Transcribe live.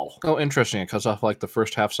all. Oh, interesting. It cuts off like the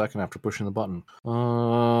first half second after pushing the button.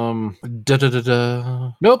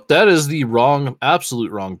 Nope, that is the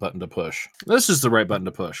absolute wrong button to push. This is the right button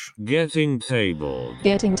to push. Getting tabled.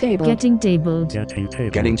 Getting tabled. Getting tabled. Getting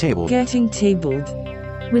tabled. Getting tabled. Getting tabled.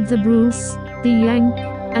 With the Bruce, the Yank,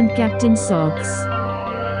 and Captain Socks.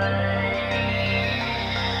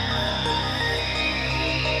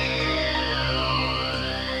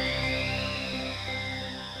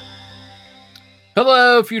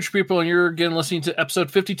 Hello, future people, and you're again listening to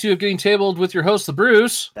episode 52 of Getting Tabled with your host, the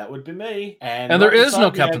Bruce. That would be me. And there is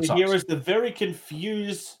no Captain Socks. Here is the very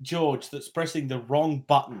confused George that's pressing the wrong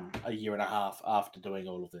button a year and a half after doing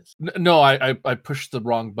all of this. No, I pushed the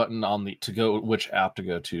wrong button on to go which app to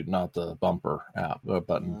go to, not the bumper app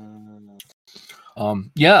button.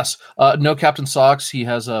 Yes, no Captain Socks. He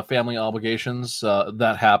has family obligations.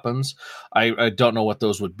 That happens. I don't know what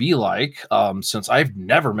those would be like, since I've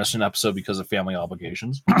never missed an episode because of family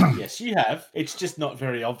obligations. Yes, you have. It's just not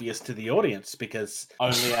very obvious to the audience because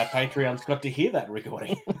only our Patreons got to hear that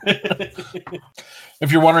recording.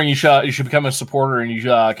 If you're wondering, you should become a supporter, and you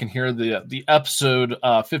can hear the episode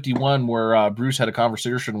 51 where Bruce had a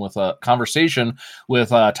conversation with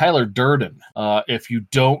Tyler Durden. If you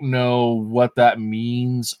don't know what that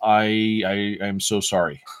means, I'm so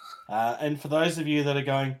sorry. And for those of you that are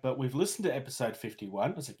going, but we've listened to episode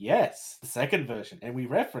 51, I was like, yes, the second version. And we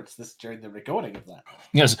referenced this during the recording of that.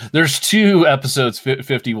 Yes, there's two episodes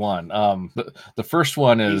 51. The first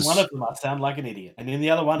one is... In one of them, I sound like an idiot. And in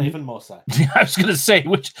the other one, even more so. I was going to say,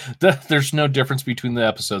 there's no difference between the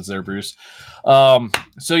episodes there, Bruce.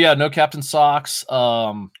 So yeah, no Captain Socks.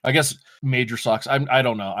 I guess Major Socks. I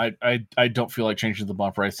don't know. I don't feel like changing the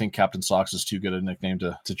bumper. I think Captain Socks is too good a nickname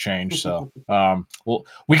to change. So well,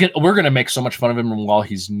 we're gonna make so much fun of him while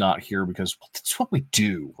he's not here because that's what we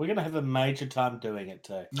do. We're gonna have a major time doing it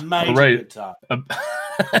too. Good time.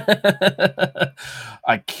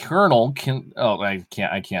 I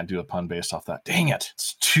can't do a pun based off that. Dang it!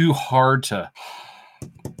 It's too hard to.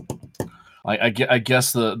 I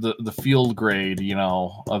guess the field grade,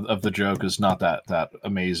 of the joke is not that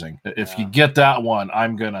amazing. If you get that one,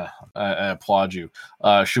 I'm gonna applaud you.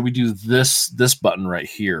 Should we do this button right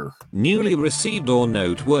here? Newly received or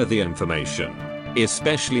noteworthy information,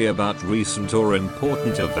 especially about recent or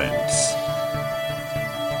important events.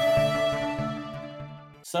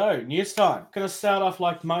 So, news time. Gonna start off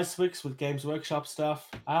like most weeks with Games Workshop stuff.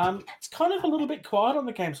 It's kind of a little bit quiet on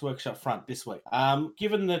the Games Workshop front this week.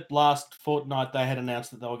 Given that last fortnight they had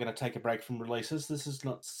announced that they were going to take a break from releases, this is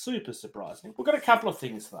not super surprising. We've got a couple of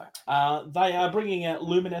things though. They are bringing out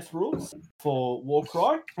Lumineth rules for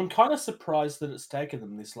Warcry. I'm kind of surprised that it's taken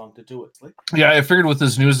them this long to do it. Yeah, I figured with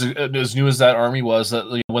as new as that army was,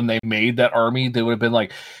 that when they made that army, they would have been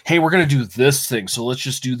like, "Hey, we're going to do this thing, so let's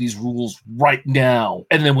just do these rules right now."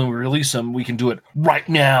 And then when we release them, we can do it right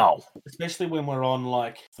now. Especially when we're on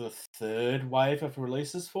like the third wave of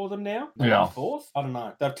releases for them now. Yeah. Fourth? I don't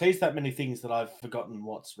know. They've teased that many things that I've forgotten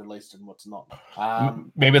what's released and what's not.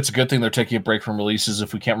 Maybe it's a good thing they're taking a break from releases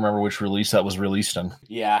if we can't remember which release that was released in.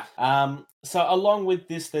 Yeah. So along with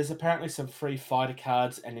this, there's apparently some free fighter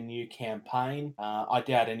cards and a new campaign. I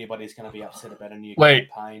doubt anybody's going to be upset about a new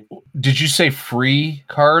campaign. Did you say free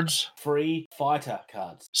cards? Free fighter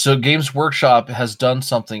cards. So Games Workshop has done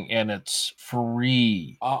something and it's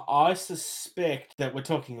free. I suspect that we're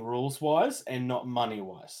talking rules-wise and not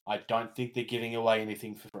money-wise. I don't think they're giving away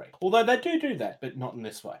anything for free. Although they do that, but not in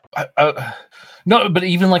this way. No, but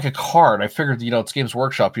even like a card, I figured, it's Games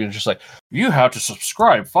Workshop. Just like, you have to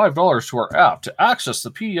subscribe $5 to our app to access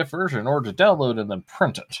the PDF version or to download and then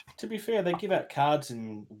print it. To be fair, they give out cards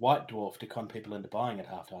in White Dwarf to con people into buying at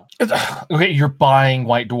halftime. Okay, you're buying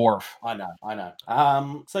White Dwarf. I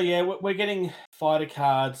know. So yeah, we're getting fighter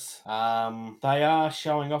cards. They are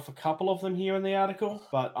showing off a couple of them here in the article,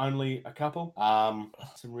 but only a couple.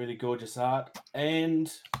 Some really gorgeous art. And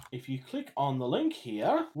if you click on the link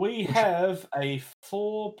here, we have a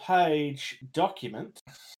 4-page document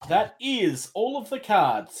that is all of the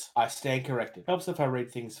cards. I stand corrected. Helps if I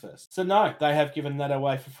read things first. So no, they have given that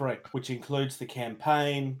away for free, which includes the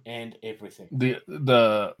campaign and everything.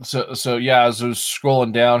 So yeah, as I was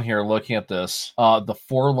scrolling down here looking at this, the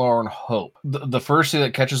Forlorn Hope. The first thing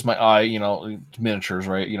that catches my eye, miniatures,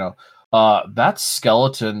 right? That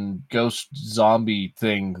skeleton ghost zombie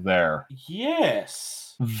thing there. Yes.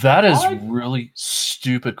 That is really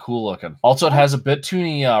stupid cool looking. Also, it has a bit too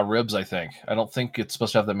many ribs, I think. I don't think it's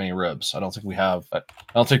supposed to have that many ribs. I don't think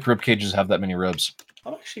rib cages have that many ribs.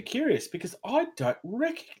 I'm actually curious because I don't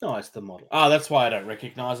recognize the model. That's why I don't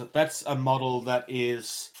recognize it. That's a model that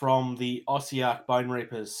is from the Ossiarch Bone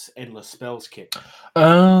Reapers Endless Spells kit.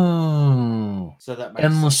 Oh. So that makes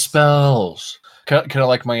Endless sense. spells. Kind of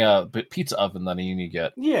like my pizza oven that I need to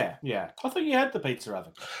get. Yeah. I thought you had the pizza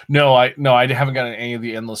oven. No, I haven't gotten any of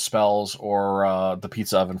the endless spells or the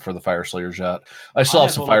pizza oven for the Fire Slayers yet. I still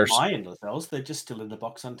have some all fire. of my endless spells. They're just still in the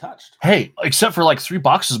box untouched. Hey, except for like 3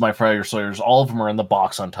 boxes of my Fire Slayers, all of them are in the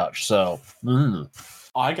box untouched. So,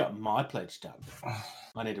 I got my pledge done.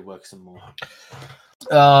 I need to work some more.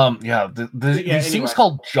 These things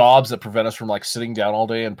called jobs that prevent us from like sitting down all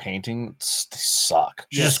day and painting, they suck.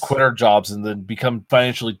 Yes. Just quit our jobs and then become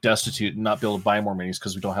financially destitute and not be able to buy more minis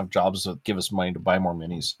because we don't have jobs that give us money to buy more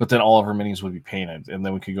minis. But then all of our minis would be painted, and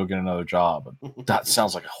then we could go get another job. That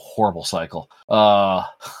sounds like a horrible cycle.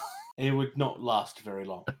 It would not last very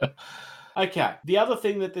long. Okay, the other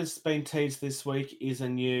thing that has been teased this week is a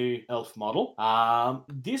new elf model.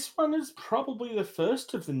 This one is probably the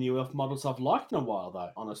first of the new elf models I've liked in a while, though,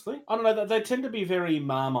 honestly. I don't know, they tend to be very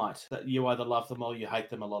Marmite, that you either love them or you hate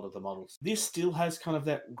them, a lot of the models. This still has kind of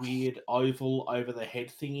that weird oval over the head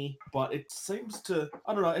thingy, but it seems to,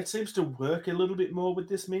 I don't know, it seems to work a little bit more with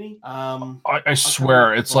this mini. I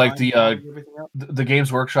swear, it's like the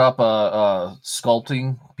Games Workshop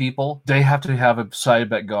sculpting people. They have to have a side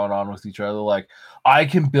bet going on with each other. Like, I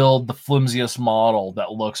can build the flimsiest model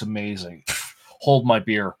that looks amazing. Hold my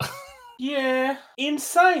beer. Yeah, in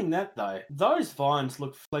saying that though, those vines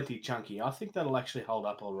look plenty chunky. I think that'll actually hold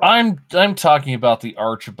up all right. I'm talking about the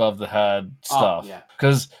arch above the head stuff. Yeah,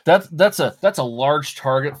 because that's a large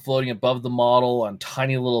target floating above the model on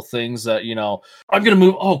tiny little things that I'm gonna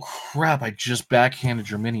move. Oh crap! I just backhanded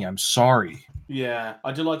your mini. I'm sorry. Yeah,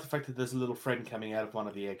 I do like the fact that there's a little friend coming out of one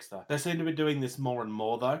of the eggs, though. They seem to be doing this more and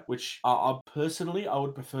more, though, which I personally, I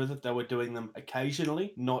would prefer that they were doing them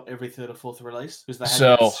occasionally, not every third or fourth release, because they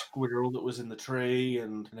had that squirrel that was in the tree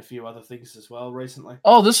and a few other things as well recently.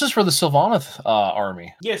 Oh, this is for the Sylvaneth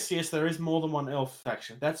army. Yes, there is more than one elf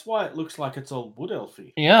faction. That's why it looks like it's all wood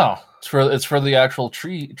elfy. Yeah, it's for the actual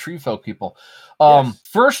tree folk people. Yes.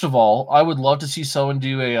 First of all, I would love to see someone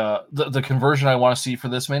do the conversion I want to see for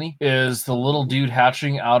this mini is the little dude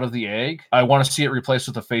hatching out of the egg. I want to see it replaced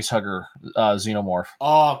with a facehugger xenomorph.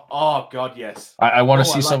 Oh god, yes. I want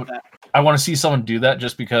to see someone. I want to see someone do that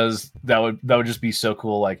just because that would just be so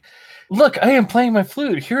cool. Like, look, I am playing my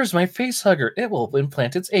flute. Here's my facehugger. It will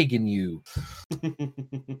implant its egg in you.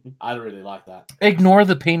 I really like that. Ignore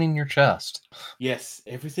the pain in your chest. Yes,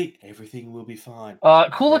 everything will be fine.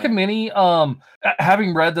 Cool looking mini.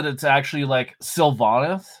 Having read that it's actually like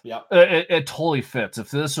Sylvaneth, it totally fits.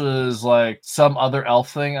 If this was like some other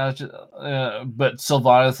elf thing, but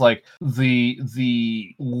Sylvaneth, like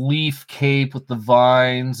the leaf cape with the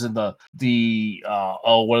vines and the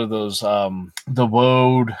what are those? The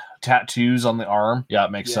woad tattoos on the arm. Yeah,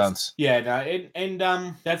 it makes sense. Yeah, no,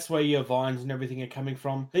 and that's where your vines and everything are coming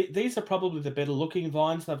from. These are probably the better looking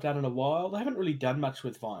vines they've done in a while. They haven't really done much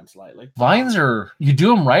with vines lately. Vines are, you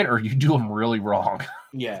do them right or you do them really wrong.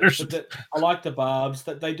 Yeah, I like the barbs.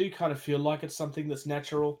 That they do kind of feel like it's something that's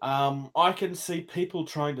natural. I can see people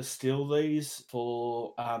trying to steal these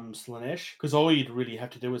for Slaanesh, because all you'd really have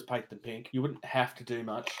to do is paint them pink. You wouldn't have to do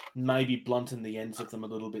much. Maybe blunten the ends of them a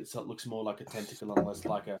little bit so it looks more like a tentacle and less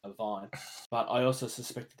like a vine. But I also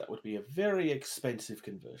suspect that would be a very expensive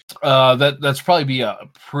conversion. That's probably be a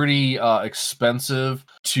pretty expensive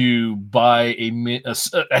to buy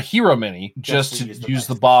a hero mini just to use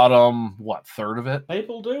the bottom third of it.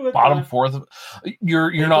 People do it. Bottom fourth of it.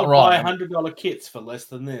 You're not wrong. Buy $100 kits for less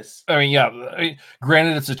than this. I mean,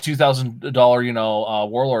 granted it's a $2,000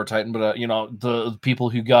 Warlord Titan, but the people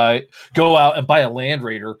who go out and buy a Land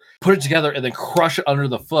Raider, put it together, and then crush it under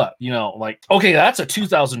the foot. Like, okay, that's a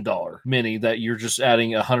 $2,000 mini that you're just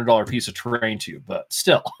adding a $100 piece of terrain to, but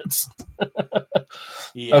still, it's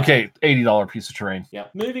okay. $80 piece of terrain. Yeah.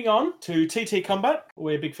 Moving on to TT Combat.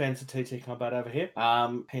 We're big fans of TT Combat over here.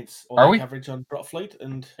 Hence all our coverage on Dropfleet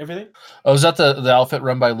and everything. Oh, is that the outfit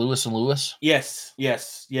run by Lewis and Lewis? Yes. Yeah,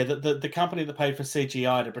 the company that paid for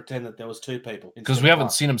CGI to pretend that there was 2 people. Because we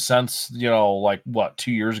haven't seen him since 2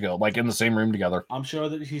 years ago, like in the same room together. I'm sure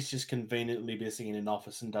that he's just conveniently busy in an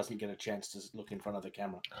office and doesn't get a chance to look in front of the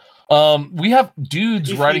camera. We have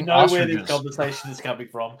dudes riding ostriches. If you know where this conversation is coming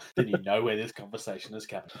from, then you know where this conversation is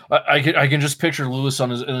coming. I can just picture Lewis in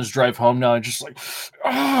his drive home now, and just like,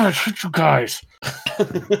 you guys.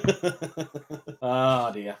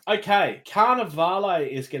 Oh dear. Okay, Carnivale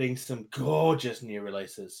is getting some gorgeous new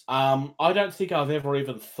releases. I don't think I've ever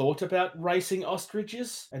even thought about racing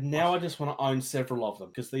ostriches, and now I just want to own several of them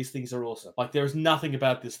because these things are awesome. Like there is nothing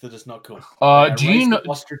about this that is not cool. They are Do you racing know,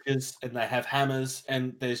 ostriches, and they have hammers,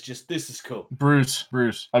 and there's just this is cool. Bruce?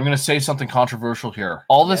 I'm going to say something controversial here.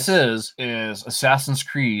 All this Yes. is Assassin's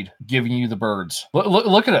Creed giving you the birds.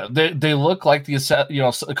 Look at it. They look like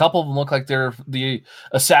a couple of them look like they're the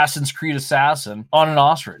Assassin's Creed assassin on an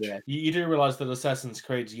ostrich. Yeah, you do realize that Assassin's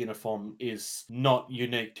Creed's uniform is not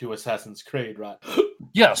unique to Assassin's Creed, right?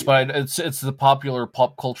 Yes, but it's the popular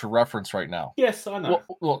pop culture reference right now. Yes, I know.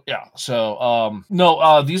 Well, yeah. So,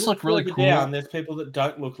 no, these look really Further cool. down, there's people that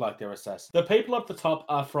don't look like they're assassins. The people up the top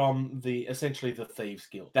are from essentially the Thieves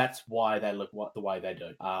Guild. That's why they look the way they do.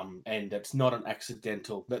 And it's not an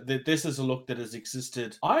accidental. This is a look that has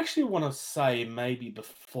existed. I actually want to say maybe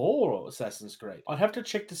before Assassin's Creed. I'd have to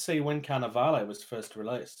check to see when Carnivale was first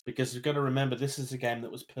released because you've got to remember this is a game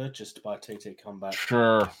that was purchased by TT Combat.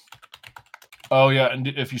 Sure. Oh yeah, and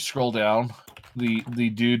if you scroll down, the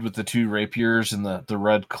dude with the two rapiers and the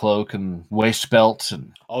red cloak and waist belt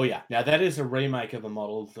and oh yeah, now that is a remake of a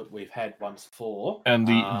model that we've had once before. And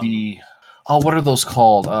what are those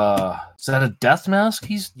called? Is that a death mask?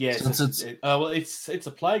 Yes, it's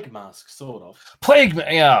a plague mask, sort of. Plague,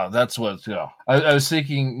 yeah, that's what. I was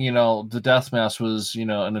thinking, the death mask was,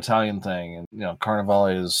 an Italian thing, and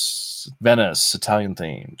Carnivale is Venice, Italian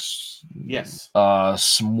themed. Yes.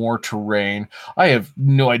 Some more terrain. I have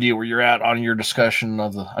no idea where you're at on your discussion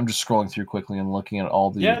of the. I'm just scrolling through quickly and looking at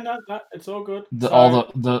all the. Yeah, no, it's all good.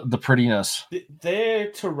 All the prettiness.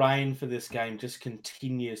 Their terrain for this game just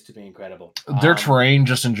continues to be incredible. Their terrain,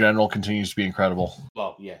 just in general, continues to be incredible.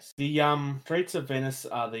 Well, yes. The Streets of Venice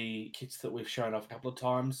are the kits that we've shown off a couple of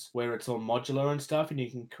times, where it's all modular and stuff, and you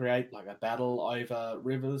can create like a battle over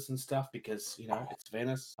rivers and stuff because it's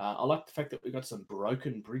Venice. I like the fact that we've got some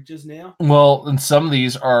broken bridges now. Well, and some of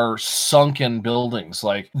these are sunken buildings,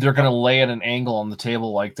 like they're going to lay at an angle on the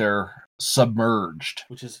table, like they're submerged,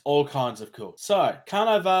 which is all kinds of cool. So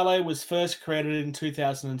Carnivale was first created in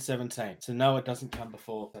 2017, so no, it doesn't come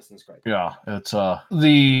before Assassin's Creed. Yeah, it's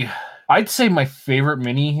I'd say my favorite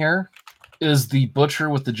mini here is the butcher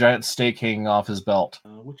with the giant steak hanging off his belt.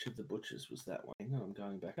 Which of the butchers was that one? No, I'm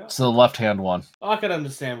going back up. It's the left-hand one. I can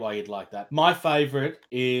understand why you'd like that. My favorite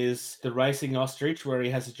is the racing ostrich where he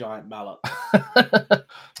has a giant mallet.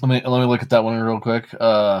 Let me look at that one real quick.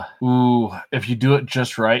 If you do it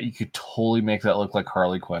just right, you could totally make that look like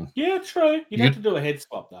Harley Quinn. Yeah, true. You'd have to do a head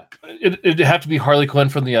swap though. It'd have to be Harley Quinn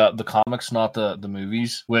from the comics, not the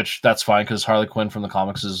movies. Which that's fine because Harley Quinn from the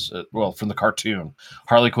comics is from the cartoon.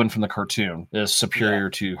 Harley Quinn from the cartoon is superior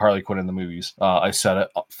to Harley Quinn in the movies. I said it.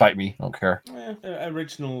 Fight me. I don't care.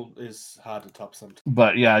 Original is hard to top sometimes.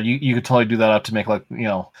 But yeah, you could totally do that up to make like you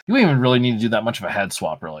don't even really need to do that much of a head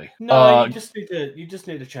swap really. No, you just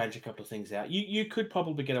need to change a couple of things out. You could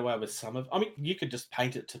probably get away with some of. I mean, you could just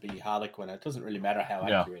paint it to be Harley Quinn. It doesn't really matter how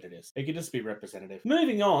accurate it is. It could just be representative.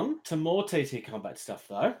 Moving on to more TT Combat stuff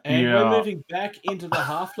though, and we're moving back into the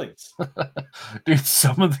halflings. Dude,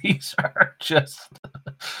 some of these are just.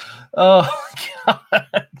 Oh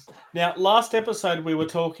God. Now, last episode we were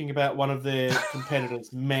talking about one of their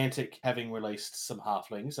competitors, Mantic, having released some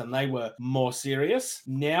halflings, and they were more serious.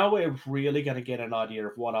 Now we're really going to get an idea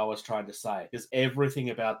of what I was trying to say, because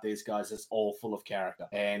everything about these guys is all full of character.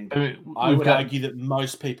 And I would argue that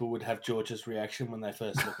most people would have George's reaction when they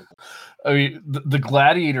first look at them. I mean, the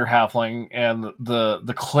gladiator halfling and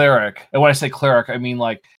the cleric, and when I say cleric, I mean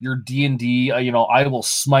like your D&D, I will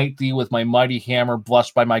smite thee with my mighty hammer,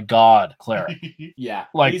 blessed by my god, cleric. Yeah.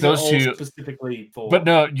 Like those two specifically for. But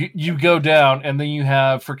no, you go down and then you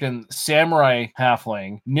have freaking samurai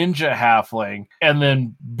halfling, ninja halfling, and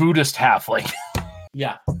then Buddhist halfling.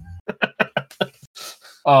 Yeah.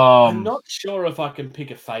 I'm not sure if I can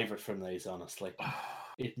pick a favorite from these, honestly.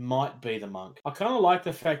 It might be the monk. I kind of like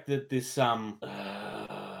the fact that this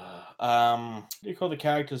what do you call the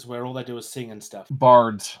characters where all they do is sing and stuff?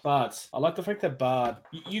 Bards. I like the fact that bard.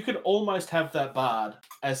 You could almost have that bard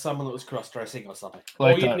as someone that was cross-dressing or something.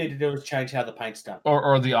 Like all you need to do is change how the paint's done.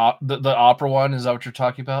 Or the opera one. Is that what you're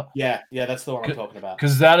talking about? Yeah, that's the one I'm talking about.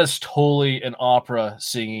 Because that is totally an opera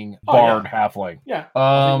singing bard halfling. Yeah.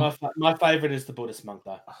 I think my favorite is the Buddhist monk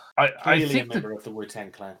though. I think a member of the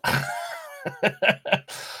Wu-Tang Clan.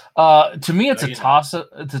 To me, it's No, a you're not. toss up.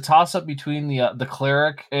 It's a toss up between the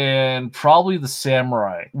cleric and probably the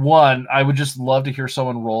samurai. One, I would just love to hear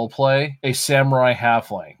someone role play a samurai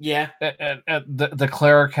halfling. Yeah. And the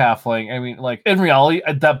cleric halfling. I mean, like in reality,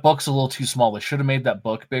 that book's a little too small. They should have made that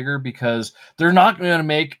book bigger because they're not going to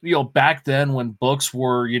make, back then when books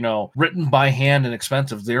were, written by hand and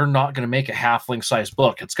expensive, they're not going to make a halfling sized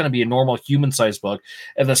book. It's going to be a normal human sized book,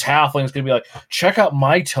 and this halfling is going to be like, check out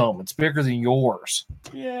my tome. It's bigger than yours.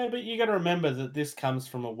 Yeah, but you got to remember that this comes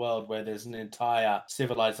from a world where there's an entire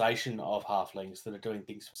civilization of halflings that are doing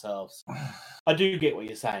things themselves. I do get what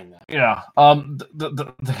you're saying, though. Yeah.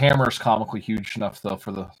 The hammer is comically huge enough though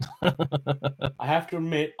for the. I have to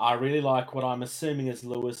admit, I really like what I'm assuming is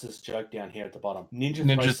Lewis's joke down here at the bottom. Ninja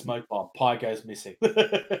throws smoke bomb. Pie goes missing.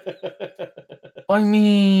 I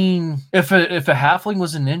mean, if a halfling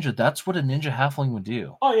was a ninja, that's what a ninja halfling would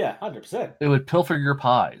do. Oh yeah, 100%. It would pilfer your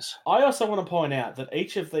pies. I also want to point out that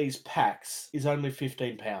each of these packs is only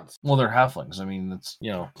 15 pounds. Well, they're halflings. I mean, it's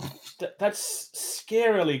that's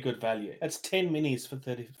scarily good value. That's 10 minis for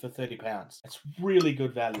 30 pounds. That's really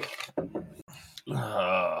good value.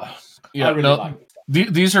 Yeah, I really like it.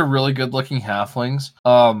 These are really good looking halflings.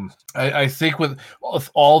 I think with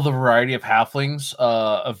all the variety of halflings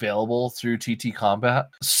available through TT Combat,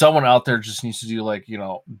 someone out there just needs to do like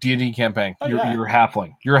D&D campaign. Oh, you're yeah. a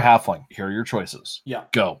halfling. You're a halfling. Here are your choices. Yeah.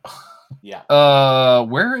 Go. Yeah.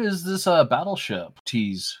 Where is this battleship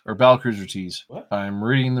tease or battlecruiser tease? What? I'm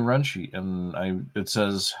reading the run sheet and it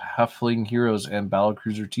says halfling heroes and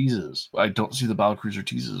battlecruiser teases. I don't see the battlecruiser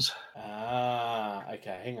teases.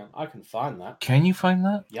 Okay, hang on. I can find that. Can you find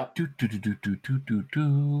that? Yep. Do.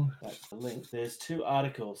 That's the link. There's 2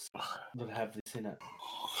 articles that have this in it.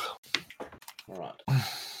 All right.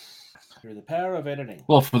 Through the power of editing.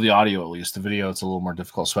 Well, for the audio at least. The video, it's a little more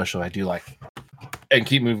difficult, especially if I do and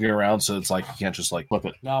keep moving around, so it's like you can't just flip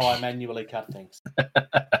it. No, I manually cut things.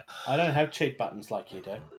 I don't have cheat buttons like you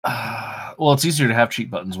do. Well, it's easier to have cheat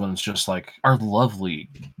buttons when it's just like our lovely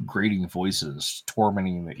grating voices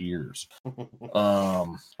tormenting the ears.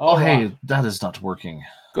 Hey, that is not working.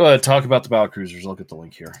 Go ahead, talk about the battlecruisers. I'll get the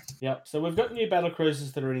link here. Yep, so we've got new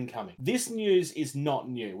battlecruisers that are incoming. This news is not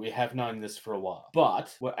new. We have known this for a while.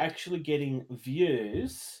 But we're actually getting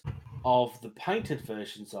views of the painted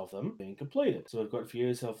versions of them being completed. So we've got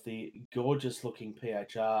views of the gorgeous looking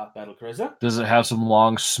PHR battlecruiser. Does it have some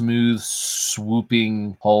long, smooth,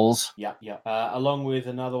 swooping holes? Yep. Along with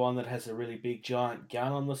another one that has a really big giant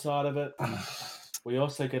gun on the side of it. We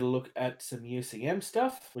also get a look at some UCM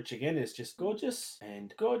stuff, which again is just gorgeous.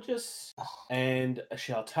 And a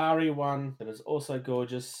Shaltari one that is also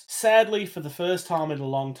gorgeous. Sadly, for the first time in a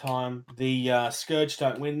long time, the Scourge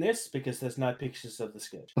don't win this because there's no pictures of the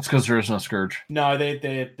Scourge. That's because there is no Scourge. No, their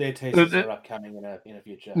teasers are upcoming in a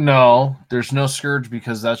future. No, there's no Scourge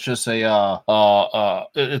because that's just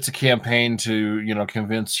it's a campaign to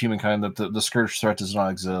convince humankind that the Scourge threat does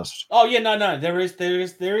not exist. Oh yeah, no, there is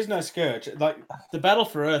no Scourge. Like the Battle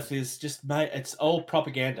for Earth is just it's all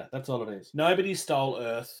propaganda. That's all it is. Nobody stole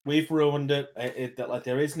Earth. We've ruined it.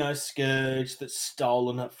 There is no Scourge that's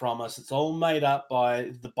stolen it from us. It's all made up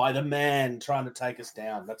by the man trying to take us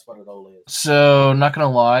down. That's what it all is. So, not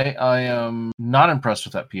gonna lie, I am not impressed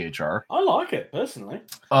with that PHR. I like it personally.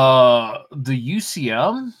 The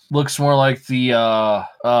UCM looks more like the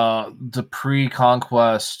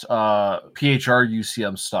pre-conquest PHR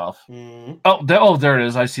UCM stuff. Mm. Oh, there it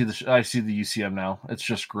is. I see the UCM now. It's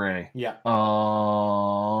just gray. Yeah.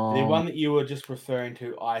 The one that you were just referring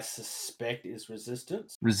to, I suspect, is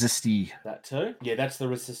Resistance. Resisty. That too? Yeah, that's the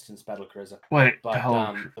Resistance battlecruiser. Wait, but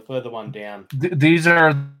the further one down. These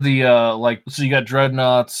are the so you got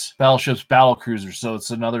dreadnoughts, battleships, battlecruisers. So it's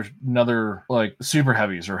another like super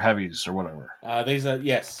heavies or heavies or whatever. These are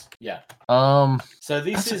yeah. So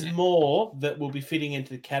this is more that will be fitting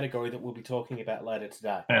into the category that we'll be talking about later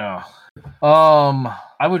today. Yeah.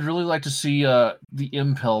 I would really like to see the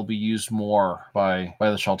Impel be used more by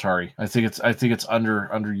the Shaltari. I think it's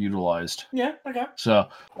underutilized. Yeah, okay. So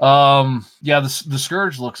the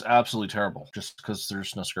Scourge looks absolutely terrible just because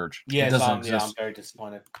there's no Scourge. Yes, I'm very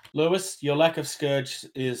disappointed. Lewis, your lack of Scourge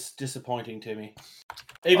is disappointing to me.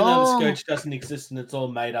 Even though the Scourge doesn't exist and it's all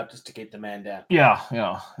made up just to keep the man down. Yeah.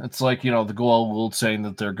 It's like, the Goa'uld saying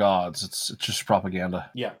that they're gods. It's just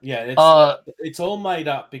propaganda. Yeah. It's all made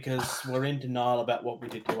up because we're in denial about what we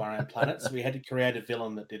did to our own planet, so we had to create a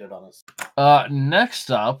villain that did it on us.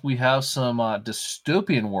 Next up, we have some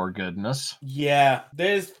dystopian war goodness. Yeah,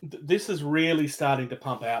 this is really starting to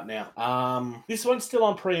pump out now. This one's still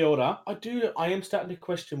on pre-order. I am starting to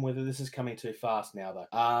question whether this is coming too fast now,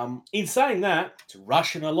 though. In saying that, it's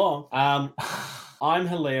rushing along. I'm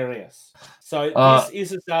hilarious. So this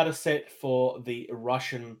is a data set for the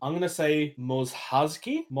Russian. I'm going to say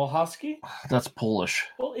Mozharsky. That's Polish.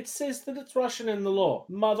 Well, it says that it's Russian in the law.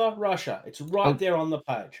 Mother Russia. It's right there on the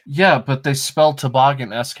page. Yeah, but they spell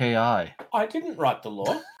toboggan S-K-I. I didn't write the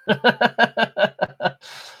law.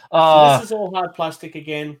 So So this is all hard plastic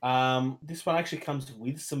again. This one actually comes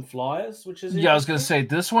with some flyers, which is I was gonna say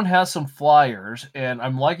this one has some flyers, and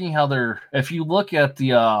I'm liking how they're. If you look at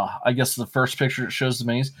the, I guess the first picture that shows the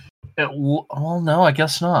minis. Well, no, I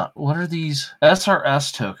guess not. What are these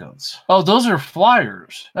SRS tokens? Oh, those are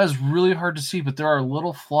flyers. That is really hard to see, but there are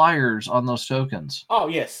little flyers on those tokens. Oh,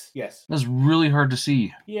 yes. That's really hard to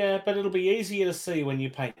see. Yeah, but it'll be easier to see when you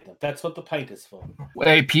paint them. That's what the paint is for.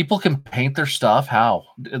 Wait, people can paint their stuff? How?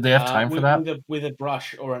 Do they have time for that? With a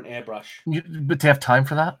brush or an airbrush. But they have time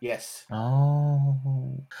for that? Yes.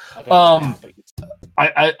 Oh. I don't know, but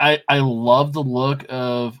it's- I love the look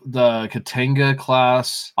of the Katenga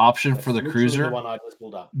class option that's for the literally cruiser. The one I just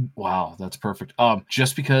pulled up. Wow, that's perfect.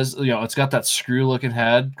 Just because it's got that screw looking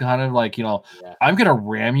head, kind of like Yeah. I'm gonna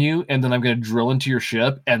ram you and then I'm gonna drill into your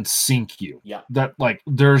ship and sink you. Yeah. That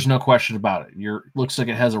there's no question about it. Looks like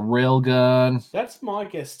it has a rail gun. That's my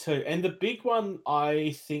guess too. And the big one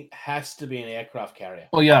I think has to be an aircraft carrier.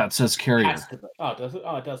 Oh yeah, it says carrier. Has to be. Oh, does it?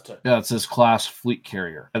 Oh, it does too. Yeah, it says class fleet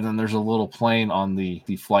carrier, and then there's a little plane on the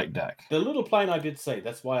flight deck. The little plane I did see.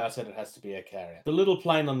 That's why I said it has to be a carrier. The little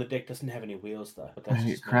plane on the deck doesn't have any wheels though. But that's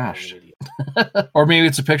Maybe just it me being an crashed. idiot. Or maybe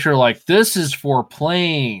it's a picture like this is for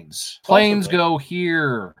planes. Planes Possibly. go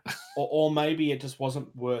here. Or maybe it just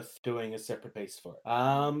wasn't worth doing a separate piece for it.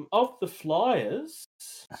 Of the flyers,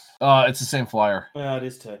 It's the same flyer. well, it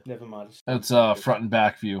is too. Never mind. It's front and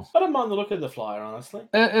back view. I don't mind the look of the flyer, honestly.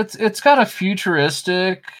 It's got a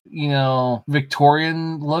futuristic,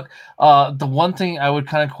 Victorian look. The one thing I would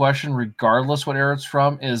kind of question, regardless what era it's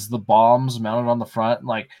from, is the bombs mounted on the front.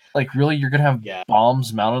 Like really, you're gonna have Yeah.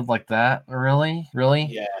 bombs mounted like that? Really?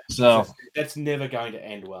 Yeah. So, That's never going to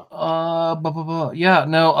end well. yeah,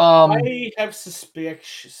 no. I have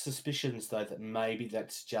suspicions though that maybe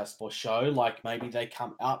that's just for show. Like maybe they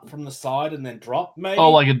come up from the side and then drop. Maybe.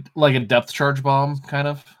 Oh, like a depth charge bomb, kind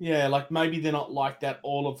of. Yeah, like maybe they're not like that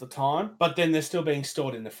all of the time, but then they're still being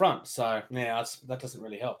stored in the front. So yeah, that doesn't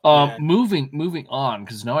really help. Yeah. Moving on,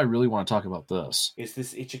 because now I really want to talk about this. Is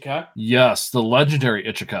this Ichiko? Yes, the legendary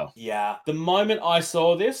Ichiko. Yeah. The moment I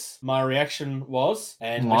saw this, my reaction was,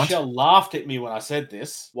 and Want? Michelle laughed at me when I said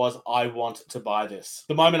this, was I want to buy this.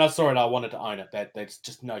 The moment I saw it, I wanted to own it. There's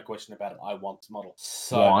just no question about it. I want this model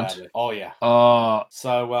so Want? badly. Oh yeah.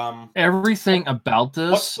 So Everything about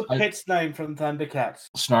what's this. the pet's name from Thundercats?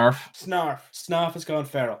 Snarf. Snarf has gone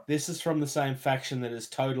feral. This is from the same faction that is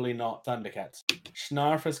totally not Thundercats.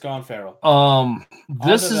 Snarf has gone feral.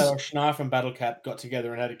 This Either is. that or Snarf and Battlecat got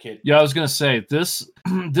together and had a kid. Yeah, I was gonna say this.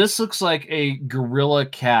 This looks like a gorilla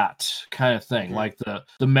cat kind of thing, Mhm. like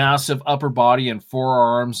the massive upper body and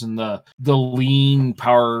forearms and the lean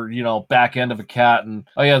power, back end of a cat. And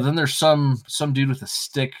oh yeah, then there's some dude with a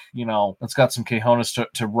stick, that's got some cojones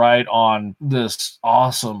to ride on this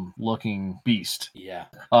awesome looking beast. Yeah.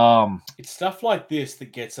 It's Stuff like this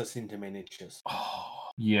that gets us into miniatures.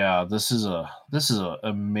 Yeah, this is a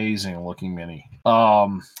amazing looking mini. I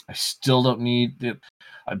still don't need it.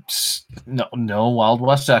 No Wild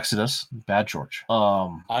West Exodus. Bad George.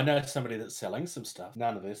 I know somebody that's selling some stuff.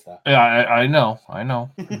 None of this, though. Yeah, I know.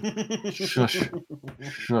 Shush.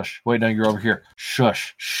 Shush. Wait, no, you're over here.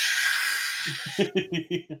 Shush.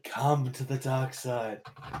 Come to the dark side.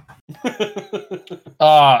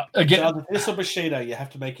 Again. So either this or Bushido, you have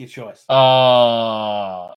to make your choice.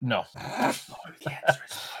 No. The answer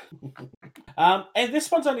is no. And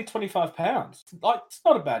this one's only £25. Like, it's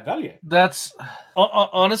not a bad value. That's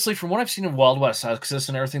honestly, from what I've seen of Wild West Access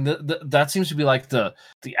and everything, that seems to be like the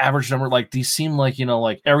average number. Like these seem like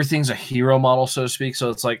like everything's a hero model, so to speak. So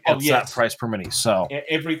it's like it's that price per mini. So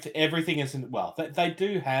everything isn't they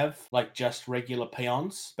do have like just regular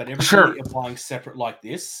peons, but everything Sure. that you're buying separate like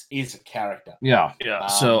this is a character. Yeah.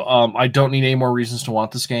 So I don't need any more reasons to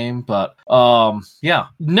want this game, but yeah.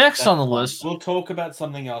 Next on the list, we'll talk about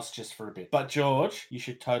something else just for a bit. But George, you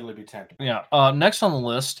should totally be tempted. yeah. Next on the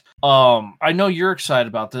list, I know you're excited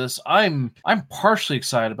about this. I'm partially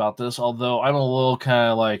excited about this, although I'm a little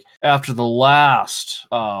kind of like after the last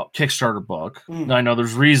Kickstarter book. Mm. I know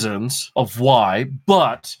there's reasons of why,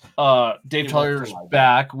 but Dave It Tyler's was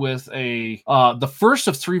back with the first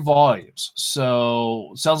of 3 volumes.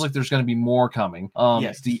 So sounds like there's going to be more coming.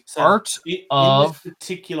 Yes. The So art in of this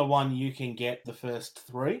particular one, you can get the first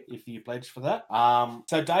 3 if you pledge for that.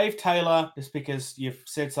 So Dave Taylor just because you've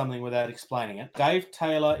said something without explaining it. Dave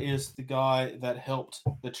Taylor is the guy that helped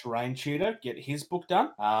the Terrain Tutor get his book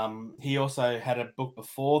done. He also had a book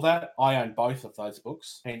before that. I own both of those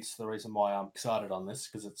books, hence the reason why I'm excited on this,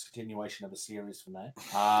 because it's a continuation of a series for me.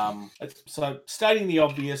 So stating the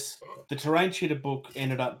obvious, the Terrain Tutor book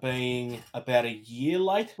ended up being about a year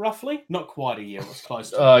late, roughly. Not quite a year. It was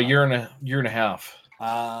close to a year and a half.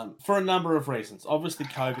 For a number of reasons. Obviously,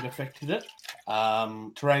 COVID affected it.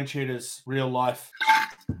 Terrain Tutor's real life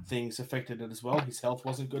things affected it as well. His health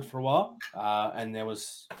wasn't good for a while, and there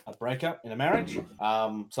was a breakup in a marriage.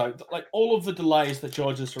 So, like, all of the delays that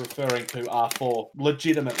George is referring to are for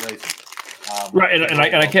legitimate reasons. Right, and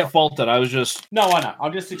I can't fault that. I was just No, I know.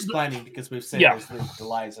 I'm just explaining because we've said Yeah. there's these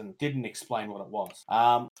delays and didn't explain what it was.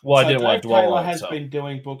 well, I didn't want Dave to dwell Taylor on it. has So. been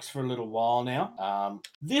doing books for a little while now.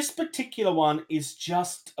 This particular one is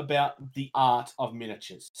just about the art of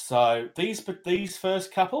miniatures. So these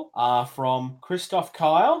first couple are from Christoph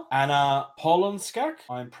Kyle, Anna Polenskak,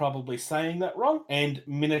 I'm probably saying that wrong, and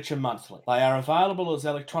Miniature Monthly. They are available as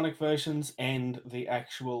electronic versions and the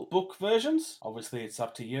actual book versions. Obviously, it's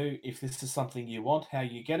up to you if this is something you want, how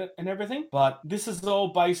you get it and everything. But this is all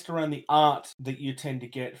based around the art that you tend to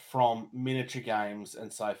get from miniature games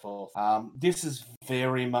and so forth. This is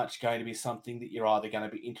very much going to be something that you're either going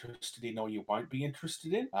to be interested in or you won't be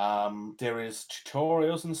interested in. There is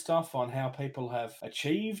tutorials and stuff on how people have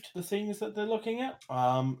achieved the things that they're looking at.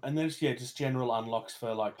 And there's just general unlocks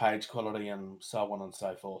for like page quality and so on and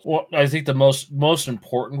so forth. Well, I think the most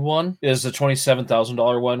important one is the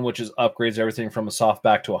 $27,000 one, which is upgrades everything from a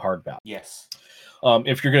softback to a hardback. Yes.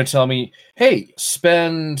 If you're going to tell me, hey,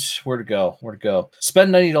 spend where to go?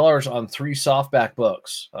 Spend $90 on 3 softback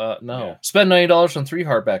books. No. Yeah. Spend $90 on 3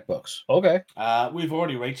 hardback books. Okay. We've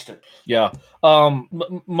already reached it. Yeah.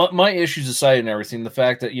 My issues aside and everything, the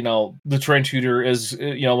fact that the Terrain Tutor is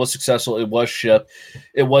was successful. It was shipped.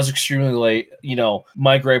 It was extremely late.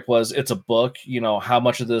 My gripe was it's a book. How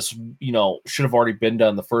much of this should have already been done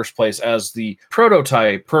in the first place as the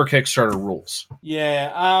prototype per Kickstarter rules.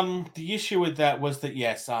 Yeah. The issue with that was that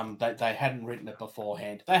yes, they hadn't written it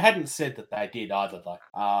beforehand. They hadn't said that they did either,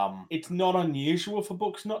 though. It's not unusual for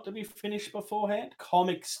books not to be finished beforehand.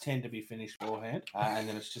 Comics tend to be finished beforehand, and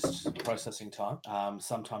then it's just processing time.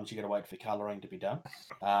 Sometimes you got to wait for colouring to be done.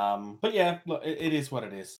 But yeah, look, it is what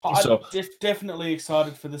it is. I'm definitely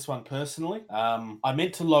excited for this one personally. I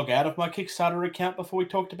meant to log out of my Kickstarter account before we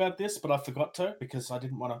talked about this, but I forgot to because I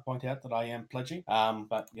didn't want to point out that I am pledging.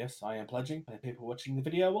 But yes, I am pledging, and people watching the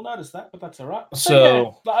video will notice that, but that's all right.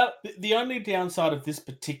 So yeah, the only downside of this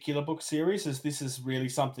particular book series is this is really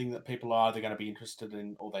something that people are either going to be interested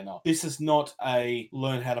in or they're not. This is not a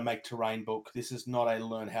learn how to make terrain book. This is not a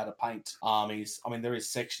learn how to paint armies. I mean, there is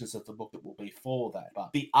sections of the book that will be for that,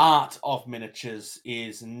 but the art of miniatures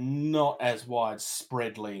is not as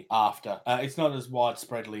widespreadly it's not as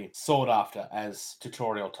widespreadly sought after as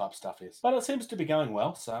tutorial type stuff is. But it seems to be going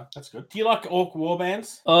well, so that's good. Do you like orc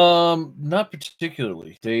warbands? Not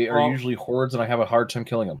particularly. They are usually hordes, and I have a hard time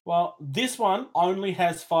killing them. Well, this one only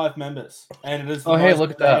has 5 members, and it is the hey, most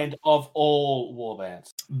look at that. banned of all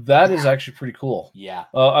warbands. That is actually pretty cool. Yeah.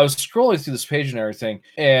 I was scrolling through this page and everything,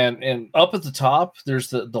 and up at the top, there's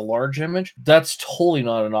the large image. That's totally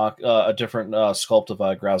not a different sculpt of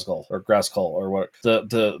Grasgull or what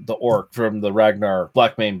the orc from the Ragnar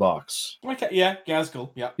Blackmane box. Okay, yeah,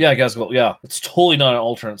 Gazgul, yeah. Yeah, Grasgull, yeah. It's totally not an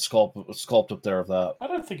alternate sculpt up there of that. I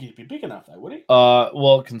don't think he'd be big enough, though, would he?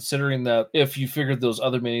 Well, considering that if you figured those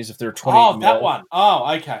other minis, if they're 20 Oh, that one.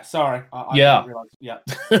 Oh, okay, sorry. I didn't realize. Yeah.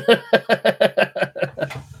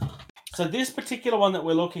 So this particular one that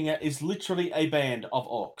we're looking at is literally a band of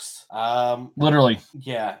orcs. Literally.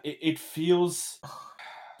 Yeah, it feels.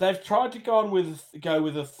 They've tried to go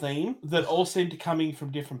with a theme that all seem to coming from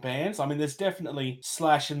different bands. I mean, there's definitely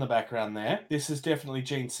Slash in the background there. This is definitely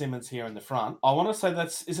Gene Simmons here in the front. I want to say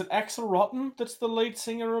is it Axl Rotten that's the lead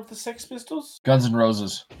singer of the Sex Pistols? Guns N'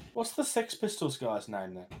 Roses. What's the Sex Pistols guy's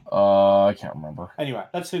name then? I can't remember. Anyway,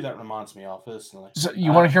 that's who that reminds me of personally. So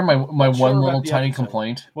you want to hear my one little tiny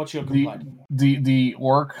complaint? What's your complaint? The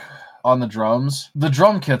orc on the drums. The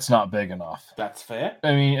drum kit's not big enough. That's fair.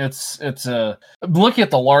 I mean, it's looking at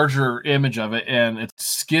the larger image of it, and it's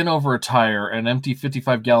skin over a tire, an empty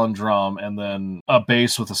 55-gallon drum, and then a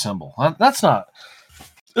bass with a cymbal. That's not.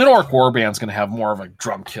 An orc warband's going to have more of a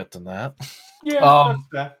drum kit than that. Yeah,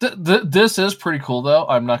 this is pretty cool though.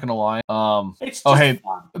 I'm not gonna lie. It's just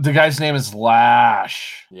fun. The guy's name is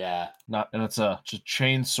Lash. Yeah. And it's a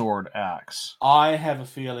chainsword axe. I have a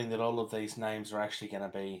feeling that all of these names are actually going to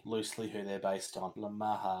be loosely who they're based on.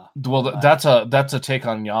 Yamaha. Well, that's a take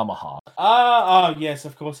on Yamaha. Oh, yes,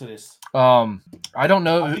 of course it is. I don't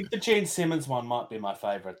know. I think the Gene Simmons one might be my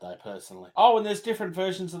favorite, though, personally. Oh, and there's different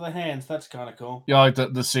versions of the hands. That's kind of cool. Yeah, like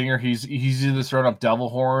the singer, he's either throwing up devil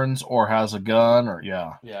horns or has a gun, or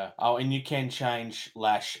yeah. Oh, and you can change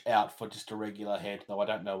Lash out for just a regular head, though I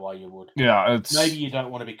don't know why you would. Yeah, it's maybe you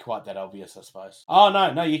don't want to be quite that obvious, I suppose. Oh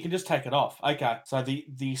no, you can just take it off. Okay, so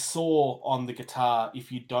the saw on the guitar,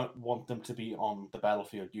 if you don't want them to be on the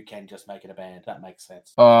battlefield, you can just make it a band. That makes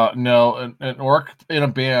sense. No, an orc in a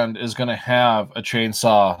band is going to have a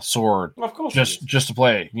chainsaw sword. Of course, just to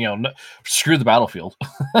play. Screw the battlefield.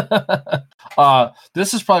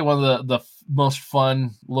 This is probably one of the most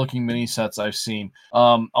fun looking mini sets I've seen.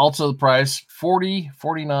 Also the price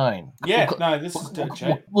 $49. Yeah, no, this is too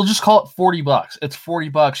cheap. We'll just call it $40. It's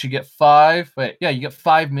 $40. You get 5. You get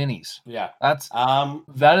 5 minis. Yeah,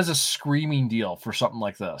 that is a screaming deal for something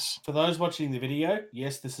like this. For those watching the video,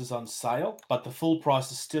 yes, this is on sale, but the full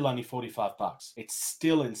price is still only $45. It's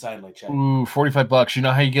still insanely cheap. Ooh, $45. You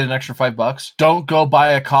know how you get an extra $5? Don't go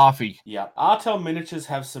buy a coffee. Yeah, Artel Miniatures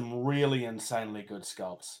have some really insanely good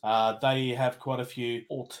sculpts. They have quite a few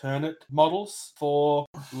alternate models for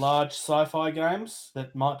large sci-fi games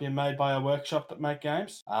that might be made by a workshop that make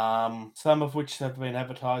games. Some of which have been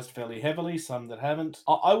advertised fairly heavily, some that haven't.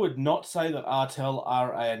 I would not say that Artel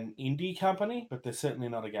are an indie company, but they're certainly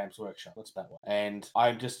not a games workshop. Let's that way. And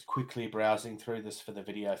I'm just quickly browsing through this for the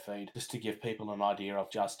video feed just to give people an idea of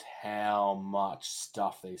just how much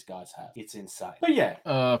stuff these guys have. It's insane. But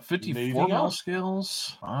yeah. 54 mil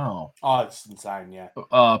scales. Wow. Oh, it's insane, yeah.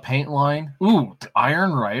 Paint line. Ooh,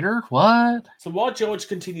 Iron Rider? What? So while George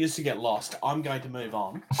continues to get lost, I'm going to move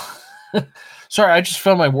on. Sorry, I just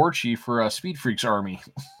found my war chief for Speed Freaks Army.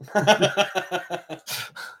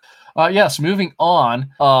 Yes, moving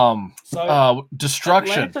on.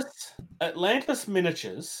 Destruction. Atlantis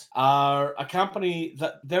Miniatures are a company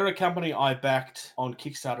they're a company I backed on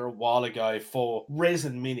Kickstarter a while ago for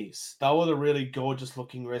resin minis. They were the really gorgeous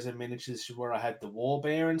looking resin miniatures where I had the war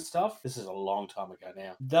bear and stuff. This is a long time ago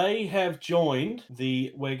now. They have joined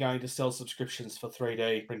the we're going to sell subscriptions for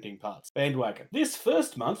 3D printing parts bandwagon. This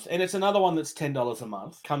first month, and it's another one that's $10 a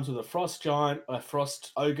month, comes with a Frost Giant, a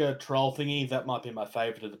Frost Ogre Troll thingy. That might be my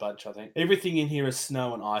favorite of the bunch, I think. Everything in here is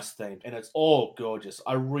snow and ice themed, and it's all gorgeous.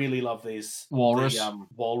 I really love these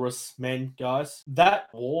walrus men guys. That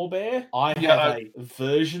war bear, I have a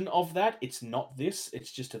version of that. It's not this,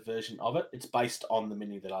 it's just a version of it. It's based on the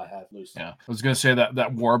mini that I have loose. Yeah, I was gonna say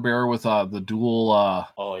that war bear with the dual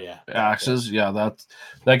axes. Yeah,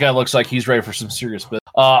 that guy looks like he's ready for some serious business.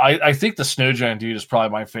 I think the Snow Giant dude is probably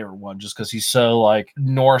my favorite one, just because he's so like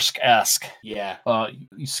Norse-esque. Yeah.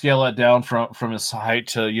 You scale it down from his height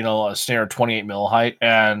to a standard 28 mil height,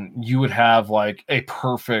 and you would have like a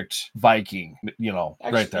perfect Viking.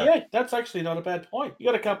 Right there. Yeah, that's actually not a bad point. You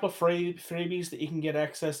got a couple of freebies that you can get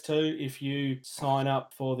access to if you sign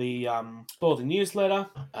up for the newsletter.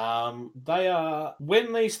 They are,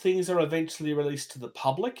 when these things are eventually released to the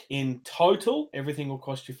public, in total, everything will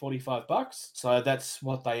cost you $45. So that's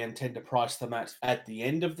what they intend to price them at the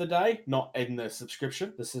end of the day, not in the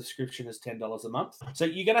subscription. The subscription is $10 a month. So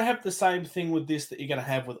you're going to have the same thing with this that you're going to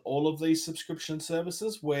have with all of these subscription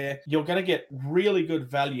services, where you're going to get really good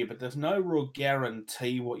value, but there's no real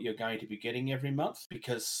guarantee what you're going to be getting every month,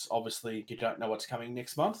 because obviously you don't know what's coming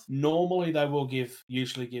next month. Normally they will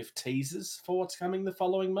usually give teasers for what's coming the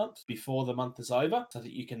following month before the month is over, so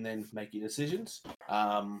that you can then make your decisions.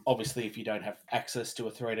 Obviously, if you don't have access to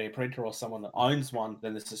a 3D printer or someone that owns one,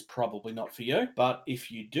 then this is probably not for you. But if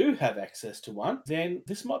you do have access to one, then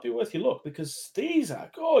this might be worth your look, because these are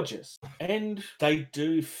gorgeous and they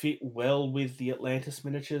do fit well with the Atlantis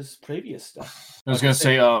Miniatures previous stuff. I was going to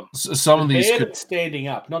say some of these that's standing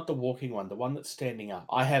up, not the walking one, the one that's standing up.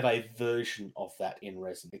 I have a version of that in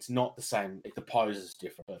resin. It's not the same. The pose is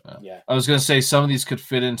different. But yeah. I was going to say some of these could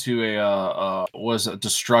fit into a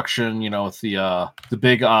destruction. With the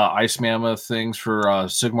big ice mammoth things for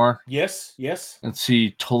Sigmar. Yes. And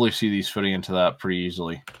totally see these fitting into that pretty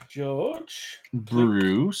easily. George.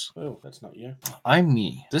 Bruce. Oh, that's not you. I'm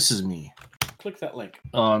me. This is me. Click that link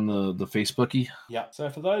on the Facebooky. Yeah. So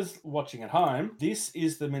for those watching at home, this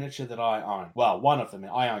is the miniature that I own. Well, one of them.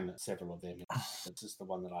 I own several of them. This is the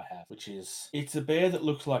one that I have, it's a bear that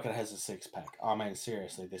looks like it has a six-pack. I mean,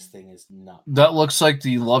 seriously, this thing is nuts. That looks like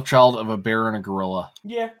the love child of a bear and a gorilla.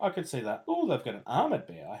 Yeah, I could see that. Oh, they've got an armored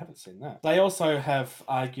bear. I haven't seen that. They also have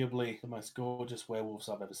arguably the most gorgeous werewolves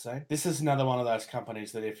I've ever seen. This is another one of those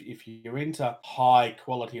companies that if you're into high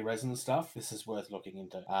quality resin stuff, this is worth looking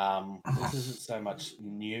into. This isn't so much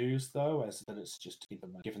news though, as that it's just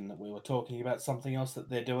given that we were talking about something else that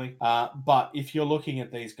they're doing. But if you're looking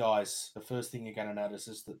at these guys, the first thing you're going to notice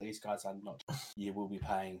is that these guys are not. You will be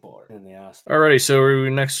paying for it in the ass. Alrighty, so are we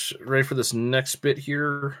ready for this next bit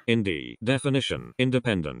here? Indie. Definition.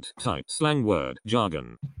 Independent. Type. Slang word.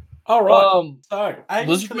 Jargon. All right. So,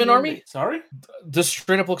 Lizardman Army? Sorry? This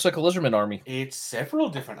straight up looks like a Lizardman army. It's several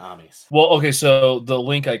different armies. Well, okay, so the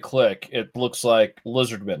link I click, it looks like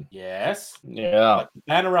Lizardman. Yes. Yeah. But the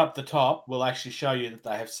banner up the top will actually show you that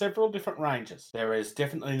they have several different ranges. There is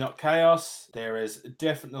definitely not Chaos. There is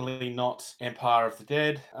definitely not Empire of the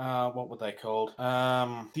Dead. What were they called?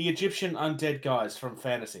 The Egyptian undead guys from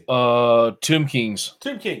fantasy. Tomb Kings.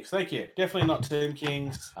 Tomb Kings, thank you. Definitely not Tomb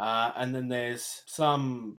Kings. And then there's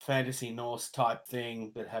some fantasy Norse type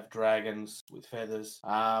thing that have dragons with feathers.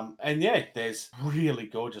 And yeah, there's really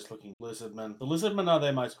gorgeous looking Lizardmen. The Lizardmen are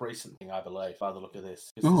their most recent thing, I believe, by the look of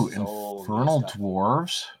this. Ooh, Infernal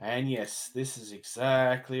Dwarves. And yes, this is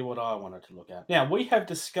exactly what I wanted to look at. Now, we have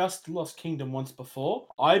discussed Lost Kingdom once before.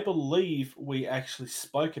 I believe we actually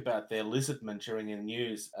spoke about their Lizardmen during the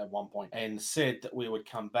news at one point and said that we would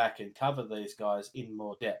come back and cover these guys in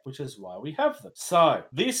more depth, which is why we have them. So,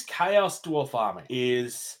 this Chaos Dwarf army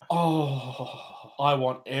is... Oh, I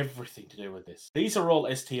want everything to do with this. These are all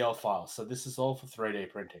STL files, so this is all for 3D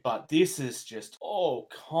printing. But this is just all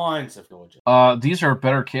kinds of gorgeous. These are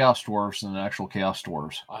better Chaos Dwarves than actual Chaos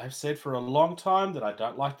Dwarves. I've said for a long time that I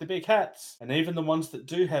don't like the big hats. And even the ones that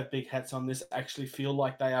do have big hats on this actually feel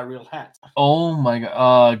like they are real hats. Oh my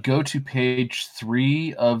god. Go to page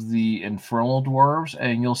 3 of the Infernal Dwarves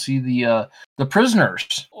and you'll see the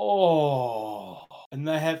prisoners. Oh... And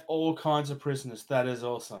they have all kinds of prisoners. That is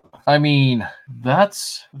awesome. I mean,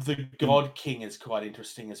 that's... The God King is quite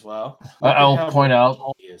interesting as well. I will point out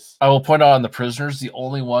on the prisoners, the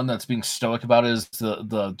only one that's being stoic about it is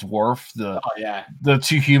the dwarf. The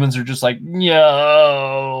two humans are just like,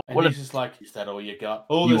 yo. And he's just like, is that all you got?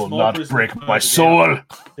 Oh, you will not break my soul.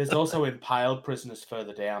 There's also impaled prisoners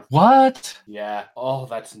further down. What? Yeah. Oh,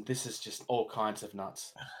 this is just all kinds of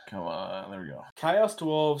nuts. Come on, there we go. Chaos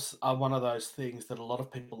Dwarves are one of those things that a lot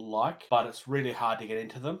of people like, but it's really hard to get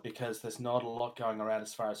into them because there's not a lot going around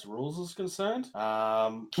as far as rules is concerned.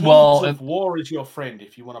 Kings of War is your friend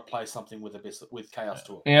if you want to play something with Chaos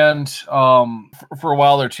Dwarves. And for a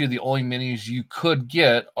while there too, the only minis you could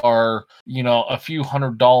get are a few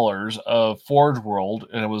 $100 of Forge World,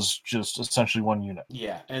 and it was just essentially one unit.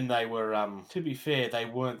 Yeah, and they were to be fair, they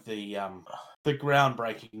weren't the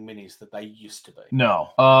groundbreaking minis that they used to be. No.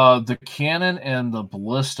 The cannon and the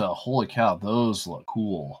ballista, holy cow, those look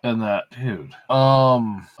cool. And that, dude.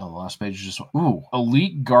 The last page is just... Ooh,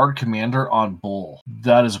 Elite Guard Commander on Bull.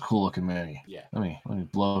 That is a cool looking mini. Yeah. Let me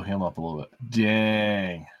blow him up a little bit.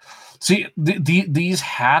 Dang. See, these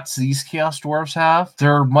hats these Chaos Dwarves have,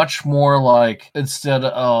 they're much more like, instead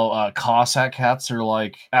of Cossack hats, they're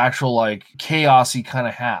like actual like chaosy kind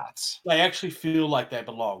of hats. They actually feel like they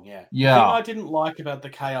belong, yeah. Yeah. The thing I didn't like about the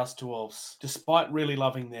Chaos Dwarves, despite really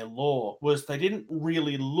loving their lore, was they didn't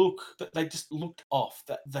really they just looked off.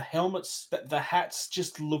 The helmets, the hats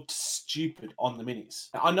just looked stupid on the minis.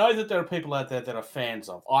 Now, I know that there are people out there that are fans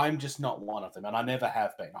of. I'm just not one of them, and I never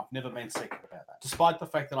have been. I've never been secret about that. Despite the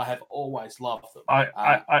fact that I have always loved them.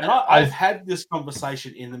 I've had this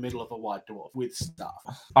conversation in the middle of a White Dwarf with staff.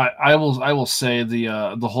 I will say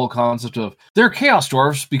the whole concept of they're Chaos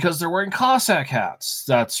Dwarves because they're wearing Cossack hats.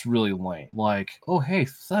 That's really lame. Like, oh hey,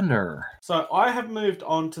 thunder. So I have moved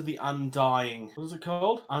on to the Undying. What is it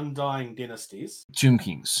called? Undying Dynasties. Tomb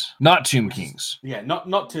Kings, not Tomb Kings. Yeah,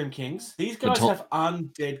 not Tomb Kings. These guys have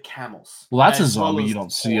undead camels. Well, that's a zombie you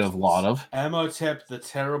don't see a lot of. Amotep the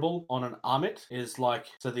Terrible on an Amit is like,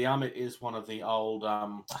 so the Amit is one of the old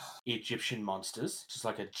Egyptian monsters. Just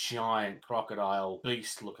like a giant crocodile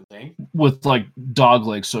beast looking thing. With like dog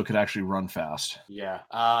legs so it could actually run fast. Yeah.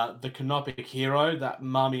 The Canopic Hero, that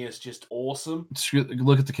mummy is just awesome.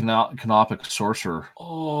 Look at the Canopic Sorcerer.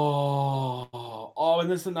 Oh, and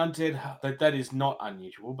there's an undead, that is not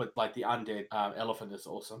unusual, but like the undead elephant is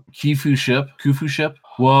awesome. Khufu ship.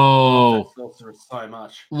 Whoa. That sorcerer so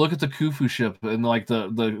much. Look at the Khufu ship and like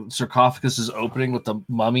the sarcophagus is opening with the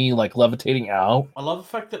mummy like levitating out. I love the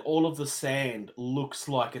fact that all of the sand looks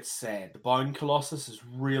like it's sand. The Bone Colossus is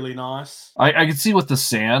really nice. I can see with the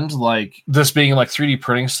sand, like this being like 3D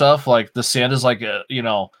printing stuff, like the sand is like a,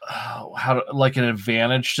 like an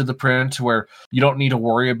advantage to the print where you don't need to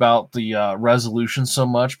worry about the resolution so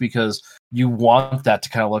much because you want that to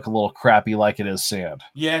kind of look a little crappy like it is sand.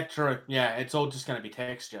 Yeah, true. Yeah, it's all just going to be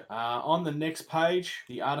texture. On the next page,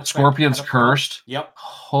 the artifact Scorpion's catapult. Cursed. Yep.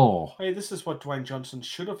 Oh. Hey, this is what Dwayne Johnson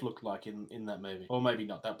should have looked like in that movie. Or maybe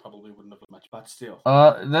not. That probably wouldn't have looked much, but still.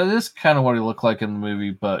 That is kind of what he looked like in the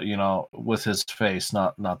movie, but with his face,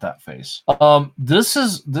 not that face. This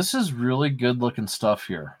is really good looking stuff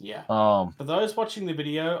here. Yeah. For those watching the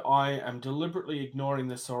video, I am deliberately ignoring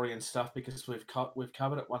the Saurian stuff because we've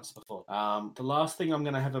covered it once before. The last thing I'm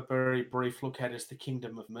going to have a very brief look at is the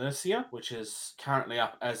Kingdom of Mercia, which is currently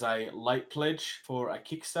up as a late pledge for a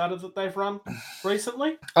Kickstarter that they've run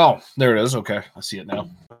recently. Oh, there it is. Okay, I see it now.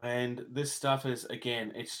 And this stuff is,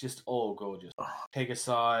 again, it's just all gorgeous.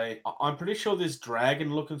 Pegasi. I'm pretty sure this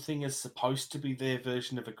dragon-looking thing is supposed to be their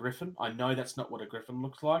version of a griffin. I know that's not what a griffin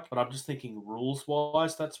looks like, but I'm just thinking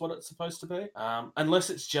rules-wise, that's what it's supposed to be. Unless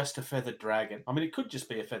it's just a feathered dragon. I mean, it could just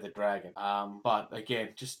be a feathered dragon. But again,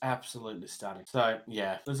 just absolutely stunning. So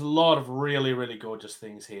yeah, there's a lot of really, really gorgeous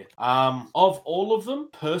things here. Of all of them,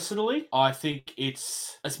 personally, I think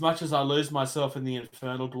it's, as much as I lose myself in the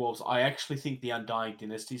Infernal Dwarves, I actually think the Undying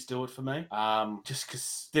Dynasties do it for me. Just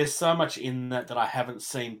because there's so much in that I haven't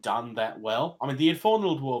seen done that well. I mean, the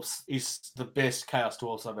Infernal Dwarves is the best Chaos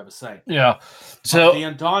Dwarves I've ever seen. Yeah. So So the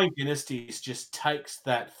Undying Dynasties just takes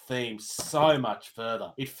that theme so much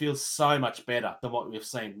further. It feels so much better than what we've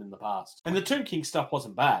seen in the past. And the Tomb King stuff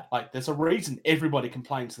wasn't bad. Like, there's a reason everybody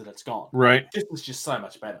complains that it's gone. right. This was just so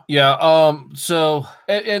much better. Yeah. So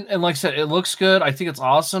and like I said, it looks good. I think it's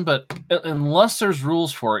awesome, but unless there's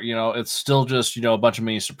rules for it, it's still just a bunch of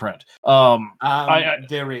minis to print.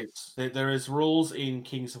 There is rules in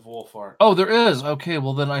Kings of War for it. Oh, there is. Okay,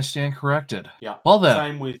 well then I stand corrected. Yeah. Well then.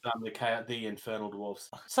 Same with the Infernal Dwarves.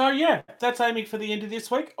 So yeah, that's aiming for the end of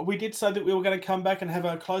this week. We did say that we were going to come back and have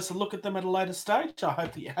a closer look at them at a later stage. I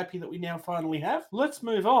hope that you're happy that we now finally have. Let's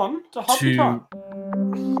move on to Hobby Time.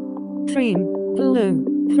 Cream,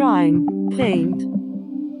 blue, frying, paint.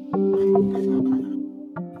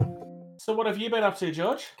 So what have you been up to,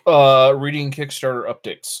 George? Reading Kickstarter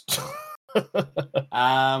updates.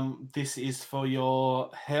 This is for your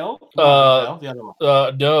Hell? Hell, the other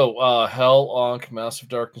one. Hell, Ankh, Massive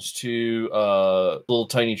Darkness 2, Little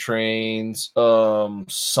Tiny Trains,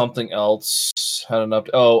 something else had an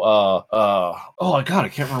update. I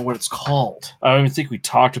can't remember what it's called. I don't even think we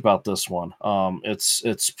talked about this one.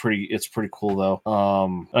 It's pretty cool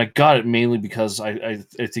though. I got it mainly because I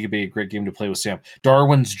think it'd be a great game to play with Sam.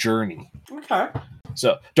 Darwin's Journey. Okay.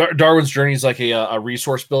 So Darwin's Journey is like a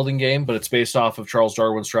resource building game, but it's based off of Charles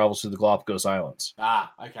Darwin's travels to the Galapagos Islands.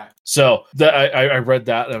 Okay. So that I read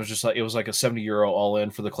that and I was just like, it was like a €70 all in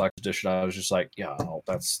for the collector's edition. I was just like, yeah,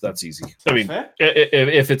 that's easy. I mean,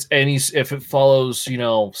 if it follows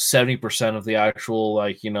 70% of the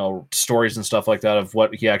actual stories and stuff like that of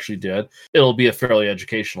what he actually did, it'll be a fairly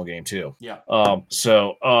educational game too. Yeah.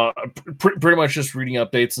 Pretty much just reading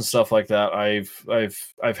updates and stuff like that.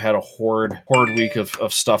 I've had a horde week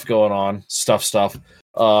of stuff going on, stuff.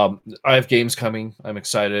 I have games coming. I'm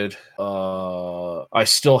excited. I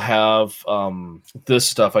still have this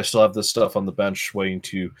stuff. I still have this stuff on the bench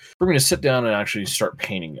waiting for me to sit down and actually start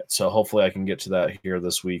painting it. So hopefully I can get to that here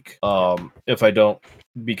this week. If I don't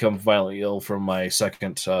become violently ill from my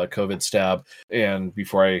second COVID stab, and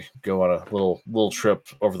before I go on a little trip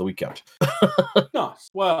over the weekend.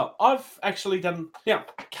 Nice. Well, I've actually done. Now,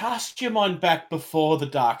 cast your mind back before the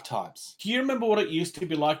dark times. Do you remember what it used to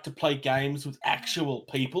be like to play games with actual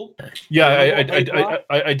people? Yeah,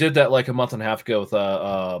 I did that like a month and a half ago with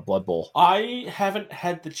Blood Bowl. I haven't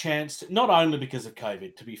had the chance to, not only because of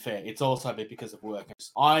COVID, to be fair, it's also because of work.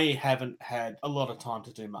 I haven't had a lot of time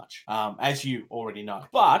to do much, as you already know.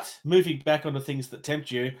 But moving back onto things that tempt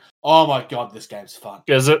you, oh my god, this game's fun.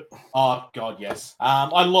 Is it? Oh god, yes.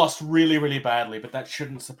 I lost really, really badly, but that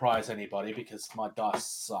shouldn't surprise anybody because my dice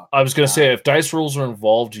suck. I was going to say, if dice rolls are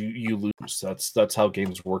involved, you lose. That's how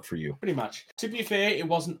games work for you. Pretty much. To be fair, it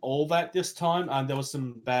wasn't all that this time. There was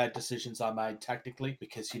some bad decisions I made tactically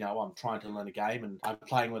because, I'm trying to learn a game and I'm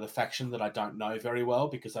playing with a faction that I don't know very well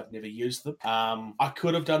because I've never used them. I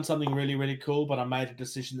could have done something really, really cool, but I made a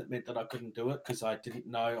decision that meant that I couldn't do it because I didn't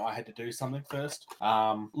know I had to do something first.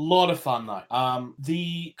 Lot of fun though.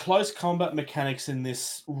 The close combat mechanics in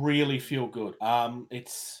this really feel good. It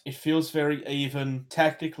feels very even.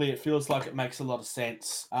 Tactically, it feels like it makes a lot of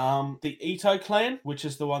sense. The Ito clan, which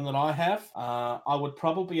is the one that I have, I would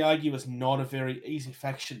probably argue is not a very easy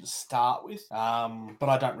faction to start with. But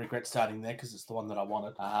I don't regret starting there because it's the one that I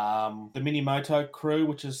wanted. The Minimoto crew,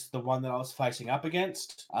 which is the one that I was facing up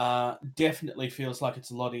against, definitely feels like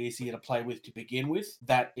it's a lot easier to play with to begin with.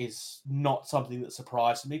 That is not something that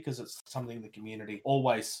surprised me because it's something the community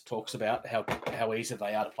always talks about, how easy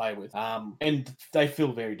they are to play with. And they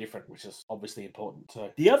feel very different, which is obviously important.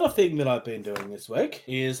 So the other thing that I've been doing this week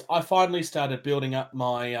is I finally started building up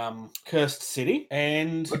my cursed city.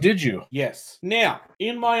 And Did you? yes. Now,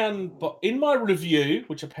 in my review,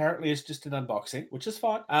 which apparently is just an unboxing, which is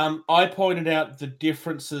fine, I pointed out the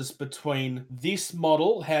differences between this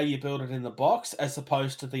model, how you build it in the box, as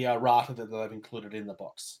opposed to the errata that they've included in the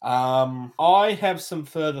box. I have some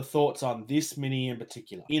further thoughts on this mini in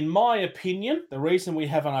particular. In my opinion, the reason we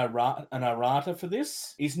have an errata for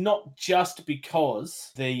this is not just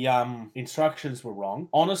because the instructions were wrong.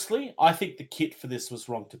 Honestly, I think the kit for this was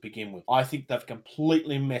wrong to begin with. I think they've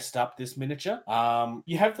completely messed up this miniature.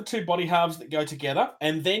 You have the two body halves that go together,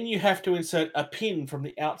 and then you have to insert a pin from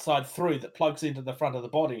the outside through that plugs into the front of the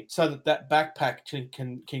body so that backpack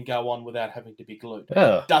can go on without having to be glued.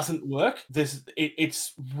 Yeah. Doesn't work.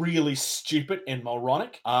 It's really stupid and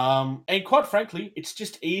moronic. And quite frankly, it's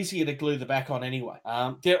just easier to glue the back on anyway.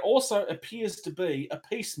 There also appears to be a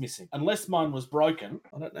piece missing, unless mine was broken.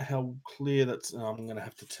 I don't know how clear that's. I'm going to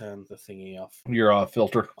have to turn the thingy off. Your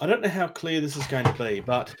filter. I don't know how clear this is going to be,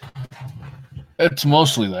 but It's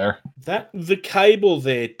mostly there. the cable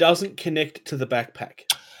there doesn't connect to the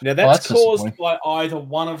backpack. Now that's caused by either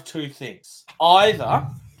one of two things. Either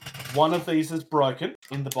one of these is broken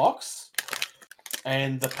in the box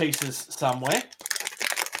and the piece is somewhere,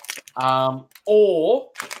 or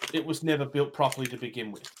it was never built properly to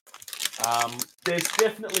begin with. There's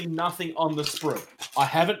definitely nothing on the sprue. I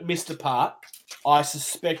haven't missed a part. I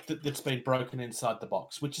suspect that it's been broken inside the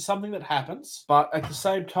box, which is something that happens. But at the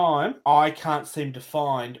same time, I can't seem to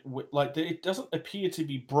find, it doesn't appear to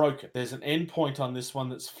be broken. There's an end point on this one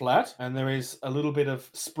that's flat, and there is a little bit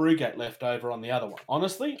of sprue gate left over on the other one.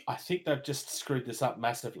 Honestly, I think they've just screwed this up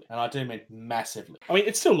massively, and I do mean massively. I mean,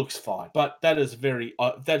 it still looks fine, but that is very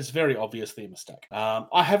obviously a mistake.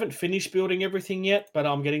 I haven't finished building everything yet, but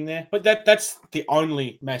I'm getting there. But that's the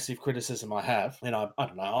only massive criticism I have, and I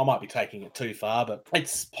don't know, I might be taking it too far, but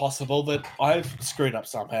it's possible that I've screwed up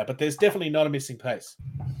somehow, but there's definitely not a missing piece.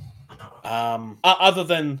 Other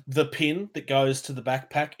than the pin that goes to the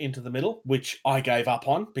backpack into the middle, which I gave up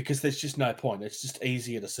on because there's just no point. It's just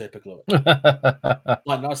easier to super glue it.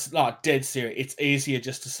 Like, dead serious. It's easier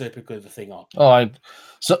just to super glue the thing on.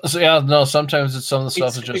 So yeah, no, sometimes some of the stuff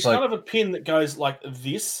is just it's kind of a pin that goes like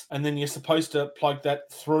this, and then you're supposed to plug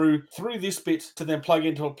that through this bit to then plug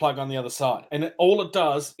into a plug on the other side. And all it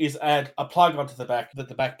does is add a plug onto the back that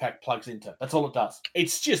the backpack plugs into. That's all it does.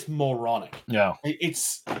 It's just moronic. Yeah.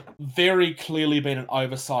 It's very clearly been an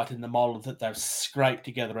oversight in the model that they've scraped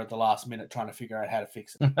together at the last minute trying to figure out how to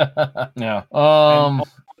fix it. Yeah.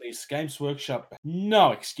 Games Workshop,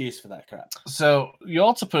 no excuse for that crap. So you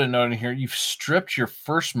also put a note in here. You've stripped your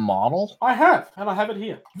first model. I have, and I have it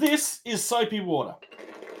here. This is soapy water.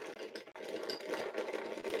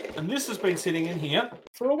 And this has been sitting in here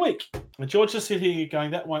for a week. And George is sitting here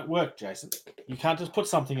going, that won't work, Jason. You can't just put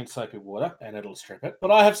something in soapy water and it'll strip it.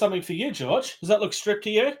 But I have something for you, George. Does that look stripped to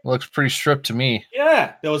you? Looks pretty stripped to me.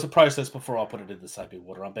 Yeah. There was a process before I put it in the soapy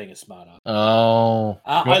water. I'm being a smart ass. Oh.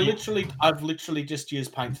 I've literally just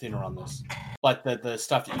used paint thinner on this. Like the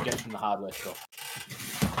stuff that you get from the hardware store.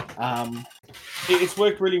 It's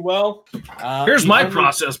worked really well. Here's my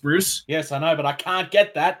process, Bruce. Yes, I know, but I can't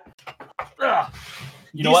get that.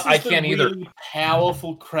 You know what? I can't either. Really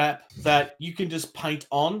powerful crap that you can just paint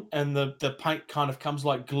on, and the paint kind of comes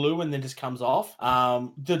like glue and then just comes off.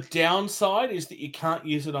 The downside is that you can't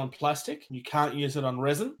use it on plastic. You can't use it on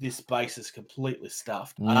resin. This base is completely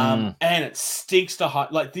stuffed. And it stinks to high.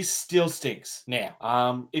 Like, this still stinks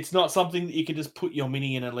now. It's not something that you can just put your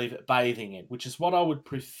mini in and leave it bathing in, which is what I would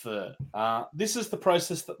prefer. This is the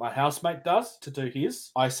process that my housemate does to do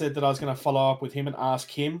his. I said that I was going to follow up with him and ask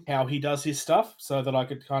him how he does his stuff so that I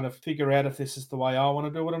could kind of figure out if this is the way I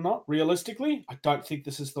want to do it or not. Realistically, I don't think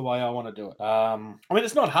this is the way I want to do it. I mean,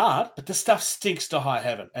 it's not hard, but the stuff stinks to high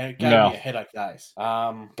heaven, and it gave me a headache days.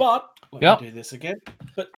 But let me do this again.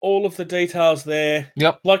 But all of the details there.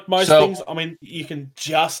 Yep. Like most things, I mean, you can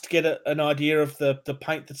just get an idea of the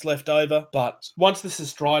paint that's left over, but once this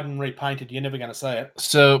is dried and repainted, you're never going to see it.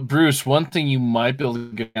 So, Bruce, one thing you might be able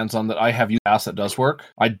to get hands on that I have used that does work.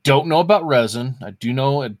 I don't know about resin. I do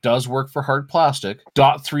know it does work for hard plastic.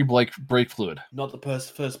 .3 brake fluid. Not the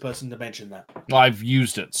first person to mention that. I've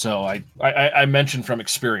used it, so I mentioned from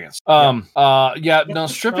experience.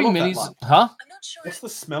 What's Stripping the smell of minis, that like? huh? What's the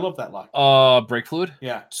smell of that like? Brake fluid.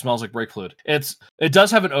 Yeah, Smells like brake fluid. It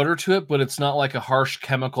does have an odor to it, but it's not like a harsh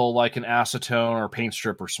chemical like an acetone or paint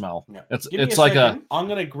stripper smell. Yeah. It's like second. I'm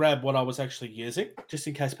going to grab what I was actually using, just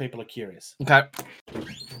in case people are curious. Okay.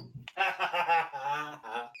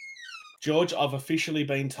 George, I've officially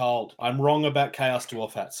been told I'm wrong about Chaos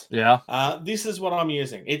Dwarf hats. Yeah. This is what I'm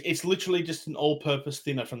using. It's literally just an all-purpose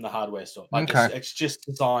thinner from the hardware store. Like Okay. it's just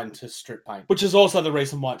designed to strip paint, which is also the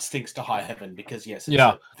reason why it stinks to high heaven. Because yes, it's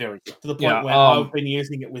Yeah. very good. To the point Yeah, where I've been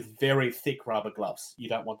using it with very thick rubber gloves. You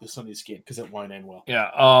don't want this on your skin because it won't end well.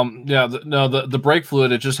 Yeah. The brake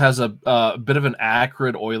fluid, it just has a bit of an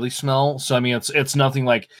acrid, oily smell. So I mean, it's nothing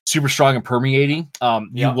like super strong and permeating.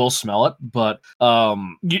 You will smell it, but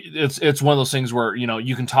it's one of those things where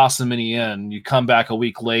you can toss the mini in, you come back a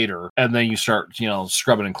week later, and then you start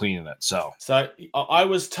scrubbing and cleaning it. So I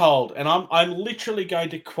was told, and I'm literally going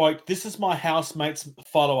to quote. This is my housemate's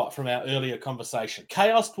follow up from our earlier conversation.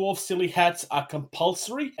 Chaos Dwarf silly hats are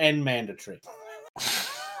compulsory and mandatory.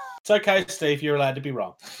 It's okay, Steve. You're allowed to be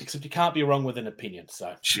wrong, except you can't be wrong with an opinion.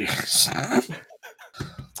 So, jeez.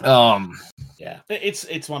 Yeah,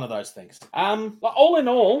 it's one of those things. All in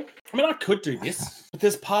all, I mean, I could do this, but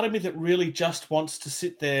there's part of me that really just wants to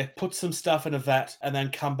sit there, put some stuff in a vat, and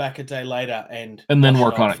then come back a day later and then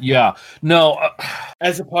work on it. Yeah, no.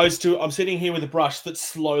 As opposed to I'm sitting here with a brush that's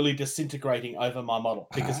slowly disintegrating over my model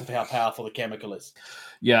because of how powerful the chemical is.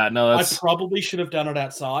 Yeah, no, I probably should have done it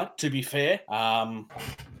outside. To be fair,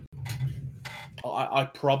 I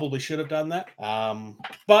probably should have done that.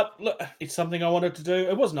 But look, it's something I wanted to do.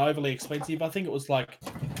 It wasn't overly expensive. I think it was like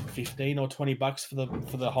 $15 or $20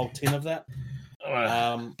 for the whole tin of that.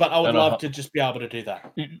 But I would love to just be able to do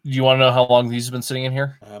that. Do you want to know how long these have been sitting in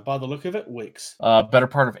here? By the look of it, weeks. Better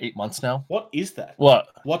part of 8 months now. What is that? What?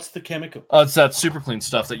 What's the chemical? It's that super clean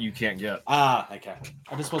stuff that you can't get. Okay.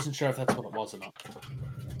 I just wasn't sure if that's what it was or not.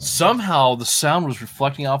 Somehow the sound was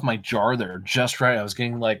reflecting off my jar there just right. I was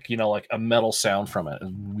getting like a metal sound from it. It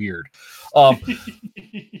was weird.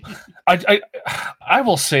 I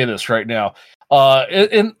will say this right now.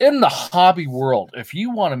 In the hobby world, if you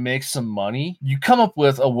want to make some money, you come up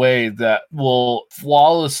with a way that will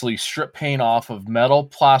flawlessly strip paint off of metal,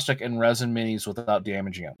 plastic, and resin minis without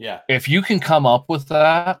damaging them. Yeah. If you can come up with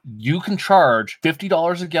that, you can charge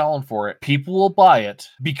 $50 a gallon for it. People will buy it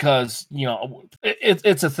because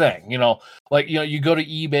it's a thing. You go to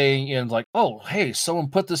eBay and like, oh, hey, someone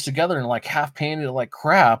put this together and like half painted it like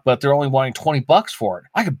crap, but they're only wanting $20 for it.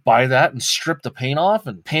 I could buy that and strip the paint off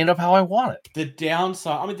and paint it up how I want it. The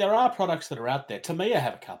downside, I mean, there are products that are out there. To me, I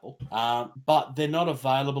have a couple, but they're not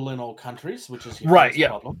available in all countries, which is your first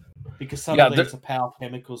problem. Because some of these are power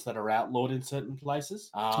chemicals that are outlawed in certain places.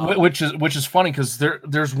 Which is funny because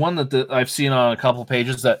there's one that I've seen on a couple of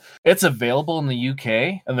pages that it's available in the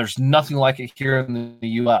UK and there's nothing like it here in the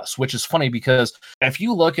US, which is funny because if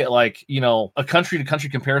you look at like, a country to country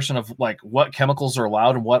comparison of like what chemicals are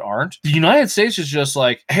allowed and what aren't, the United States is just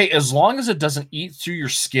like, hey, as long as it doesn't eat through your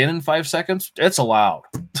skin in 5 seconds, it's allowed.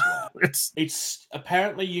 It's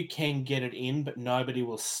apparently you can get it in, but nobody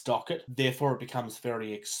will stock it. Therefore, it becomes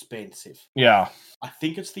very expensive. Yeah. I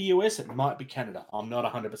think it's the US. It might be Canada. I'm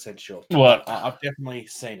not 100% sure. What? I've definitely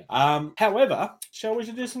seen it. However, shall we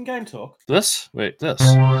do some game talk? This?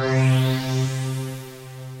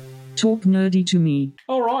 Talk nerdy to me.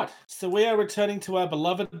 All right. So we are returning to our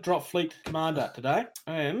beloved Dropfleet Commander today.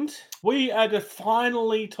 And we are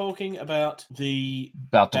finally talking about the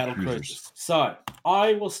battle cruisers. So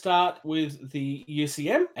I will start with the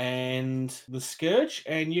UCM and the Scourge,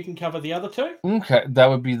 and you can cover the other two. Okay, that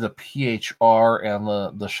would be the PHR and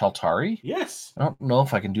the Shaltari. Yes. I don't know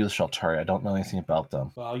if I can do the Shaltari. I don't know anything about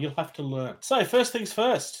them. Well, you'll have to learn. So first things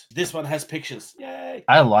first. This one has pictures. Yay.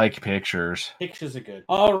 I like pictures. Pictures are good.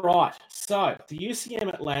 All right. So the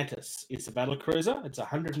UCM Atlantis is a battle cruiser. It's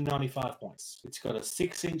 195 points. It's got a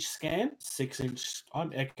 6-inch scan. 6-inch.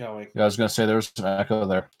 I'm echoing. Yeah, I was going to say there was an echo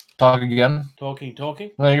there. Talk again. Talking.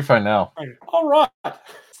 No, you're fine now. All right.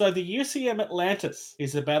 So the UCM Atlantis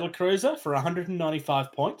is a battle cruiser for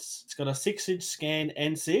 195 points. It's got a 6-inch scan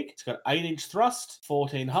and SIG. It's got 8-inch thrust,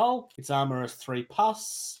 14 hull. Its armor is 3+.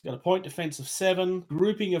 It's got a point defense of 7,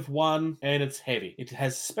 grouping of 1, and it's heavy. It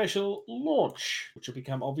has special launch, which will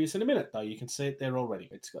become obvious in a minute, though you can see it there already.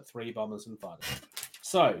 It's got 3 bombers and fighters.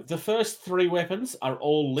 So the first 3 weapons are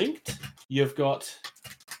all linked. You've got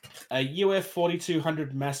a UF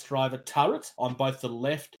 4200 mass driver turret on both the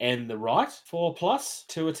left and the right. 4+,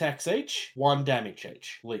 2 attacks each, 1 damage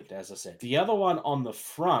each. Linked, as I said. The other one on the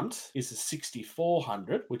front is a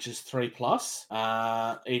 6400, which is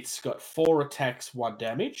 3+. It's got 4 attacks, 1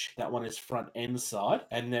 damage. That one is front and side.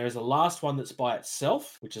 And there is a last one that's by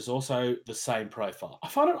itself, which is also the same profile. I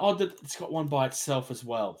find it odd that it's got one by itself as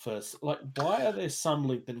well. First, like, why are there some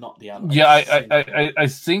linked and not the other? Yeah, I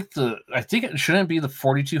think it shouldn't be the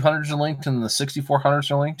 4200s are linked and the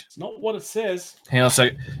 6400s are linked. It's not what it says. Hang on a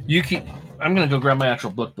second. I'm gonna go grab my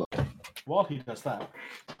actual book. While he does that,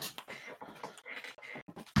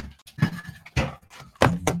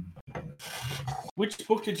 Which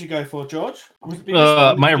book did you go for, George? Was it biggest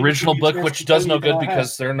one? My Did you original give you a book, chance which to does tell no me good that I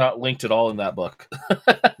because they're not linked at all in that book.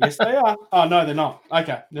 had? Yes, they are. Oh no, they're not.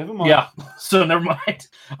 Okay, never mind. Yeah, so never mind.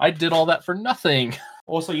 I did all that for nothing.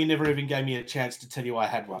 Also, you never even gave me a chance to tell you I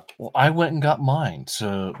had one. Well, I went and got mine,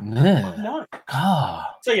 so meh. No.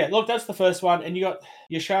 Ah. So yeah, look, that's the first one, and you got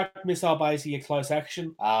your shark missile base, your close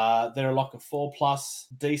action. They're a lock of 4+,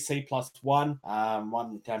 DC +1,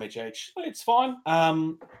 1 damage each. It's fine.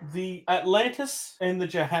 The Atlantis and the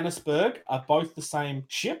Johannesburg are both the same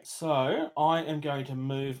ship, so I am going to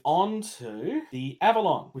move on to the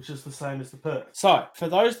Avalon, which is the same as the Perth. So for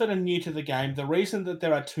those that are new to the game, the reason that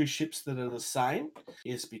there are two ships that are the same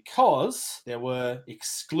is because there were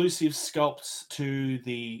exclusive sculpts to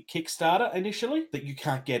the Kickstarter initially that you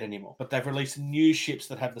can't get anymore. But they've released new ships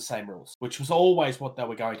that have the same rules, which was always what they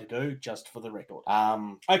were going to do, just for the record.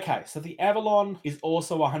 Okay, so the Avalon is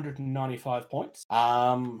also 195 points.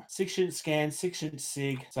 6-inch scan, 6-inch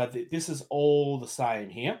sig. So this is all the same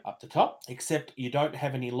here up the top, except you don't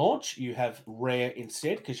have any launch. You have rare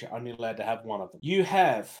instead because you're only allowed to have one of them. You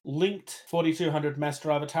have linked 4200 mass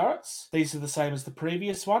driver turrets. These are the same as the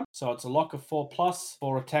previous one. So it's a lock of 4+,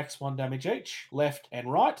 4 attacks, 1 damage each, left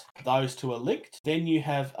and right. Those two are linked. Then you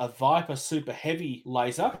have a Viper super heavy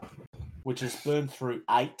laser, which is burned through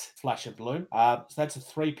 8 flash of bloom. So that's a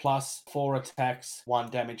 3+, 4 attacks,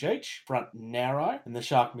 1 damage each. Front narrow, and the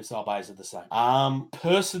shark missile bays are the same.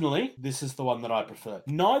 Personally, this is the one that I prefer.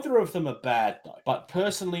 Neither of them are bad though, but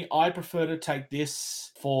personally, I prefer to take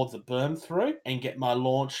this for the burn through and get my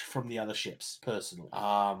launch from the other ships. Personally,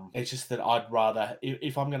 it's just that I'd rather,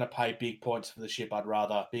 if I'm going to pay big points for the ship, I'd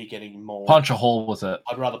rather be getting more. Punch a hole with it.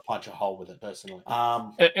 I'd rather punch a hole with it personally.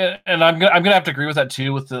 And I'm gonna have to agree with that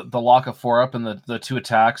too, with the lock of 4 up and the 2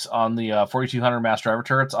 attacks on the 4200 mass driver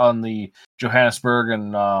turrets on the Johannesburg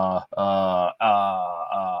and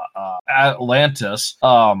Atlantis.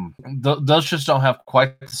 Those just don't have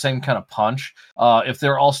quite the same kind of punch. If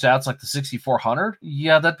they're all stats like the 6400,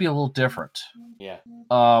 yeah, that'd be a little different. Yeah.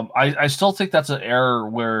 I still think that's an error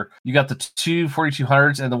where you got the 2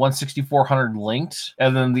 4200s and the 1 6400 linked,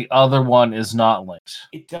 and then the other one is not linked.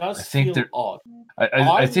 It does I think feel odd.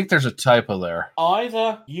 I think there's a typo there.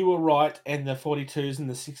 Either you were right and the 42s and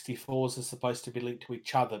the 64s are supposed to be linked to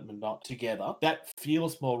each other but not together. That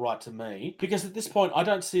feels more right to me, because at this point I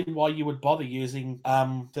don't see why you would bother using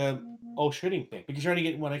the all shooting thing, because you're only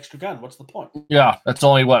getting 1 extra gun. What's the point? Yeah, that's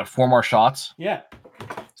only 4 more shots. Yeah.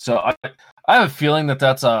 So I have a feeling that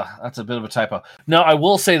that's a bit of a typo. Now, I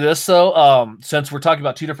will say this though, since we're talking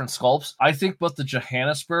about 2 different sculpts, I think both the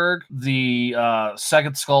Johannesburg, the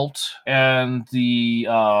second sculpt, and the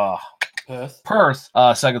Perth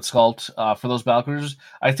second sculpt for those battlecruisers,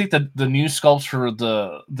 I think that the new sculpts for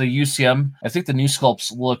the UCM, I think the new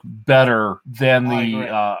sculpts look better than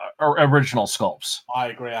the original sculpts. I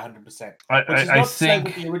agree 100%. Which is I not to say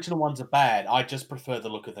think that the original ones are bad. I just prefer the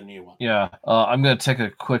look of the new one. Yeah, I'm going to take a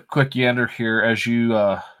quick yander here as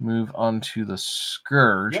you move on to the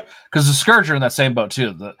Scourge, because the Scourge are in that same boat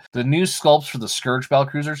too. The new sculpts for the Scourge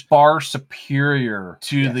battlecruisers far superior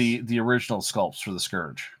to the original sculpts for the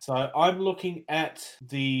Scourge. So I'm looking at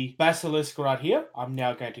the Basilisk right here. I'm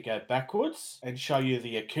now going to go backwards and show you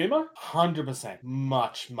the Akuma. 100%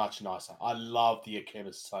 much nicer. I love the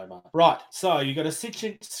Akuma so much. Right, so you got a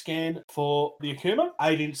 6-inch scan for the Akuma,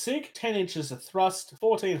 8-inch sig, 10 inches of thrust,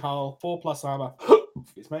 14 hull, 4+ armor.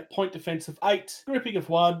 Excuse me. Point defense of 8, gripping of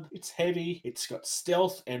 1. It's heavy. It's got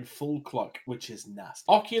stealth and full cloak, which is nasty.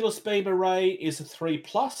 Oculus beam array is a 3+.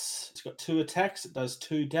 It's got 2 attacks. It does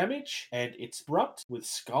 2 damage, and it's abrupt with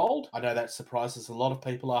Scald. I know that surprises a lot of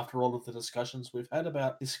people after all of the discussions we've had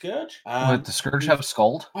about the Scourge. Would the Scourge have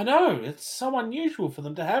Scald? I know, it's so unusual for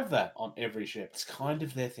them to have that on every ship. It's kind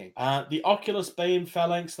of their thing. The Oculus beam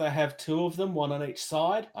phalanx, they have 2 of them, 1 on each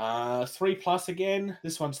side. 3+ again.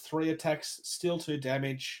 This one's 3 attacks, still 2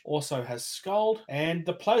 damage, also has Scald. And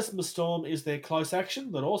the Plasma Storm is their close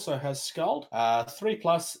action that also has Scald. 3+,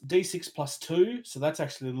 D6 +2, so that's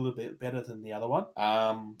actually a little bit better than the other one.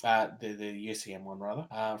 The UCM one rather.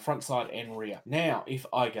 Front, side, and rear. Now, if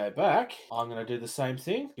I go back, I'm going to do the same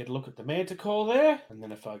thing. Get a look at the Manticore there, and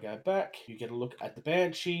then if I go back, you get a look at the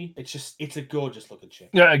Banshee. It's a gorgeous looking ship.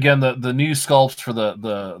 Yeah, again, the new sculpts for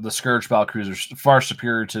the Scourge battlecruisers far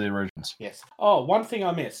superior to the originals. Yes. Oh, one thing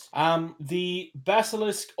I missed. The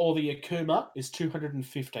Basilisk or the Akuma is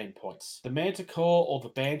 215 points. The Manticore or the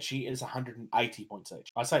Banshee is 180 points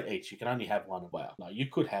each. I say each. You can only have one. Wow. No, you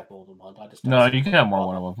could have more than one. I just don't No, see you can why have you'd more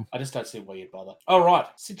bother. one of them. I just don't see why you'd bother. All right.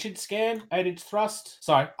 6-inch scan, 8-inch thrust.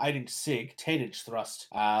 Sorry, 8-inch SIG, 10-inch thrust.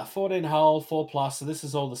 14 hull, 4+. So this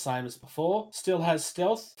is all the same as before. Still has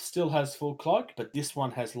stealth, still has full cloak, but this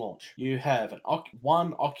one has launch. You have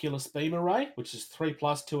one Oculus beam array, which is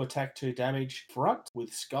 3+, 2 attack, 2 damage front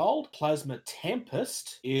with Scald. Plasma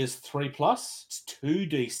Tempest is 3+. It's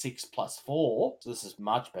 2d6 plus 4. So this is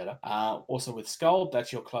much better. Also with Scald,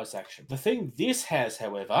 that's your close action. The thing this has,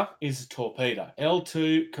 however, is a torpedo.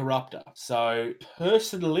 L2 Corruptor. So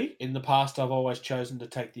personally, in the past, I've always chosen to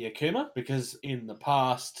take the Akuma because in the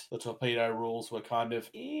past, the torpedo rules were kind of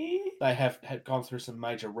they have gone through some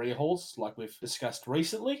major rehauls like we've discussed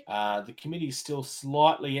recently. The committee's still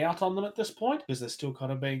slightly out on them at this point because they're still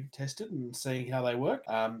kind of being tested and seeing how they work.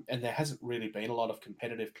 And there hasn't really been a lot of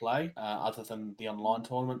competitive play other than the online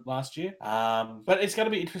tournament last year. But it's going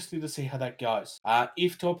to be interesting to see how that goes.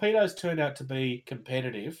 If torpedoes turn out to be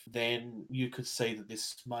competitive, then you could see that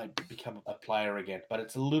this might become a player again. But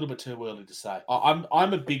it's a little bit too early to say.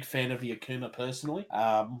 I'm a big fan of the Akuma personally.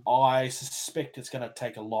 I suspect it's going to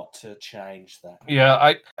take a lot to change that.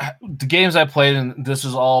 Yeah, the games I played, and this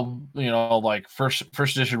is all like first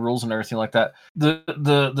edition rules and everything like that.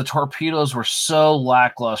 The torpedoes were so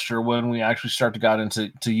lackluster when we actually got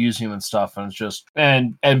into using them and stuff, and it's just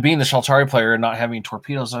and being the Shaltari player and not having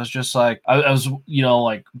torpedoes, I was just like I was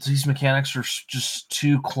like these mechanics are just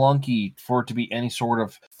too clunky for it to be any sort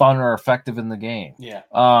of fun or effective in the game. Yeah.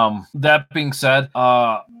 That being said,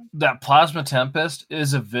 that Plasma Tempest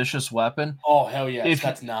is a vicious weapon. Oh, hell yes,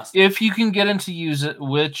 that's nasty. If you can get into use it,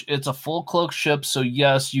 which it's a full cloak ship, so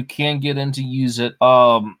yes, you can get into use it.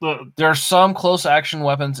 There are some close action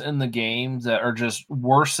weapons in the game that are just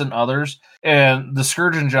worse than others, and the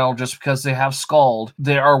Scourge in general, just because they have Scald,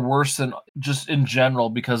 they are worse than just in general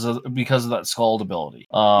because of that Scald ability.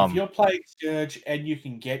 If you're playing Scourge and you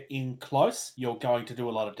can get in close, you're going to do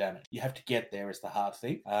a lot of damage. You have to get there is the hard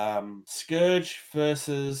thing. Scourge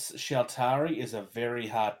versus Shaltari is a very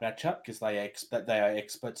hard matchup because they are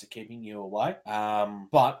experts at keeping you away.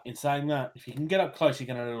 But in saying that, if you can get up close, you're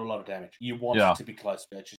going to do a lot of damage. You want to be close,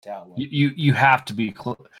 Scourge is how it works. You have to be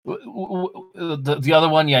close. The other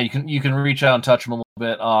one, yeah, you can reach out and touch them a little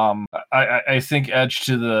bit. I think edge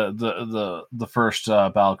to the first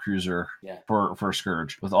battle cruiser for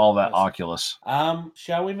Scourge with all that Oculus.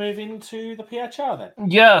 Shall we move into the PHR then?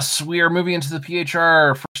 Yes, we are moving into the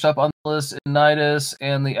PHR. First up on the list, Nidus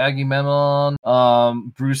and the Agamemnon.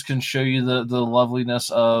 Bruce can show you the loveliness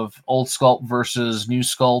of old sculpt versus new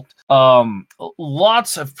sculpt.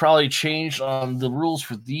 Lots have probably changed on the rules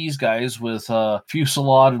for these guys with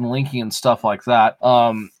Fusillade and linking and stuff like that.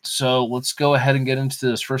 So let's go ahead and get into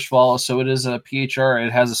this. First of all, so it is a PHR.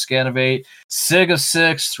 It has a scan of 8, SIG of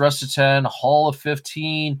 6, thrust of 10, hull of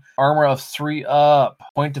 15, armor of 3 up,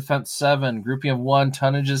 point defense 7, grouping of 1,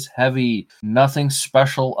 tonnage is heavy. Nothing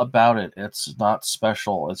special about it. It's not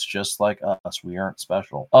special. It's just like us. We aren't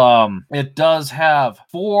special. It does have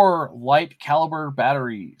 4 light caliber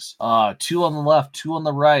batteries, 2 on the left, 2 on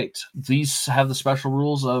the right. These have the special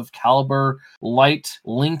rules of caliber light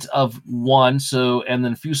linked of 1, and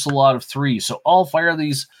then fusillade of 3. So all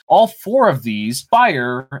 4 of these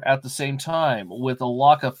fire at the same time with a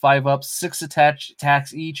lock of 5 up, 6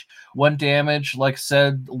 attacks each, 1 damage, like I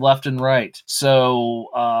said, left and right. So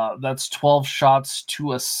that's 12 shots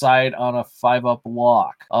to a side on a 5 up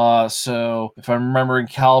lock. So if I'm remembering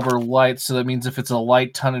caliber light, so that means if it's a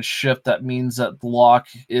light tonnage ship, that means that the lock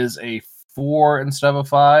is a 4 instead of a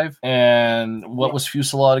 5. And what was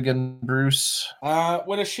fusillade again, Bruce?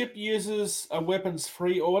 When a ship uses a weapons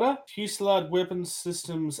free order, fusillade weapons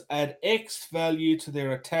systems add X value to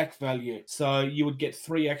their attack value. So you would get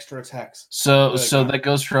 3 extra attacks. So that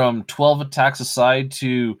goes from 12 attacks a side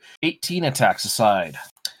to 18 attacks a side.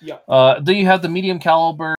 Yep. Then you have the medium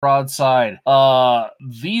caliber broadside.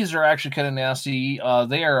 These are actually kind of nasty.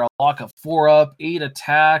 They are a lock of 4 up, 8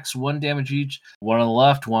 attacks, 1 damage each, 1 on the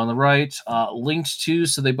left, 1 on the right. Linked 2,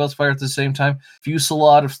 so they both fire at the same time.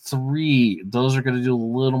 Fusillade of 3. Those are going to do a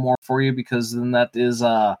little more for you because then that is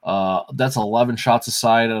that's 11 shots a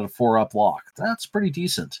side at a 4 up lock. That's pretty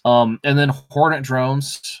decent. And then Hornet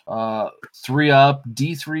drones, 3 up,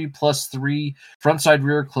 D3 plus 3, front side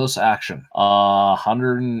rear close action.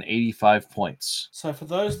 185 points. So for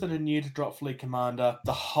those that are new to Drop Fleet Commander,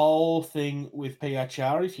 the whole thing with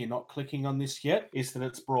PHR, if you're not clicking on this yet, is that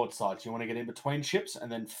it's broadside. You want to get in between ships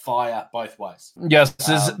and then fire both ways. Yes,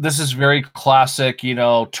 this is very classic,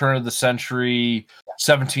 turn of the century,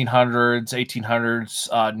 1700s,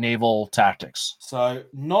 1800s naval tactics. So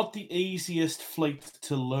not the easiest fleet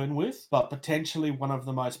to learn with, but potentially one of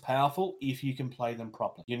the most powerful if you can play them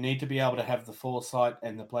properly. You need to be able to have the foresight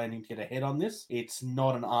and the planning to get ahead on this. It's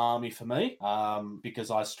not an army for me,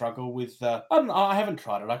 because I struggle with. I haven't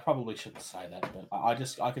tried it. I probably shouldn't say that, but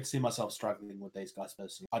I could see myself struggling with these guys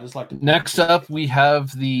personally. I just like to. Next up, we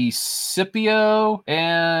have the Scipio,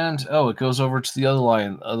 and it goes over to the other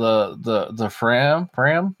line, the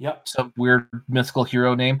Fram. Yep. Some weird mythical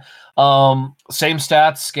hero name. Same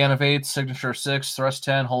stats: scan of 8, signature 6, thrust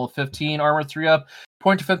 10, hull of 15, armor 3 up.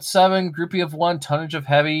 Point defense 7, groupie of 1, tonnage of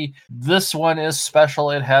heavy. This one is special.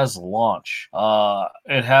 It has launch.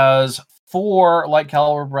 It has 4 light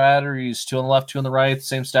caliber batteries, 2 on the left, 2 on the right.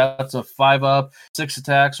 Same stats of 5 up, 6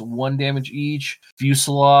 attacks, 1 damage each.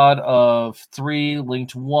 Fusillade of 3,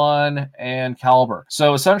 linked 1, and caliber.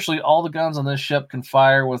 So essentially, all the guns on this ship can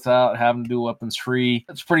fire without having to do weapons free.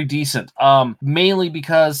 It's pretty decent. Mainly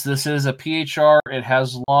because this is a PHR. It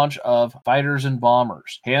has launch of fighters and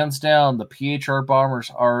bombers. Hands down, the PHR bombers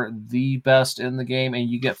are the best in the game, and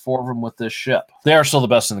you get 4 of them with this ship. They are still the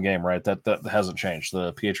best in the game, right? That hasn't changed.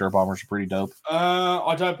 The PHR bombers are pretty dope.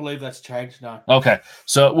 I don't believe that's changed, no. Okay,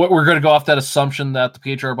 so we're going to go off that assumption that the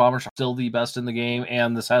PHR bombers are still the best in the game,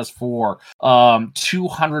 and this has 4.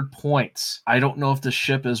 200 points. I don't know if the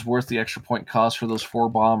ship is worth the extra point cost for those 4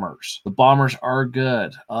 bombers. The bombers are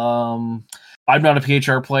good. I'm not a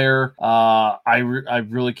PHR player. I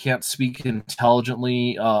really can't speak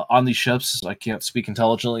intelligently on these ships. I can't speak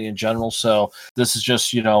intelligently in general. So this is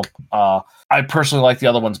just, I personally like the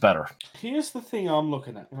other ones better. Here's the thing I'm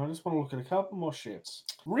looking at, and I just want to look at a couple more ships.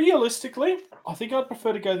 Realistically, I think I'd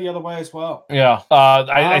prefer to go the other way as well. Yeah,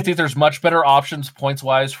 I think there's much better options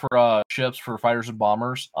points-wise for ships, for fighters and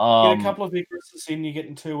bombers. Get a couple of Vigourouses in, you're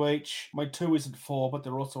getting 2 each. My 2 isn't 4, but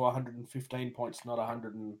they're also 115 points, not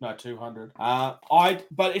 200.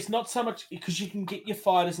 But it's not so much because you can get your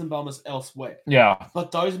fighters and bombers elsewhere. Yeah.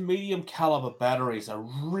 But those medium caliber batteries are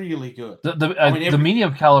really good. The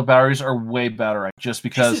medium caliber batteries are way better, just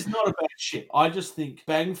because this is not a bad ship. I just think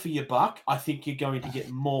bang for your buck. I think you're going to get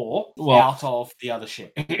more out of the other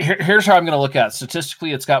ship. Here's how I'm going to look at it.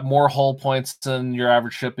 Statistically, it's got more hull points than your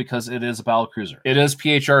average ship because it is a battlecruiser. It is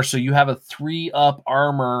PHR, so you have a 3-up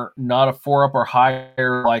armor, not a 4-up or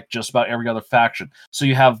higher like just about every other faction. So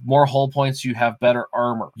you have more hull points, you have better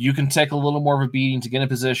armor. You can take a little more of a beating to get in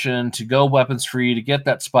position, to go weapons free, to get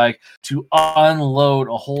that spike, to unload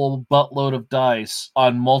a whole buttload of dice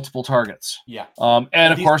on multiple targets. Yeah.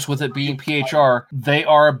 And of course, with it being PHR, they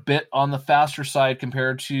are a bit on the faster side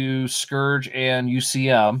compared to Scourge and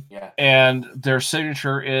UCM. Yeah. And their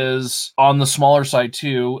signature is on the smaller side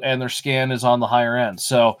too, and their scan is on the higher end.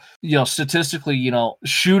 So, statistically,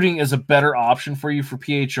 shooting is a better option for you for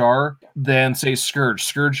PHR than, say, Scourge.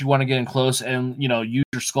 Scourge, you want to get in close and, use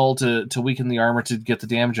your skull to weaken the armor to get the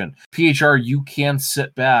damage in. PHR, you can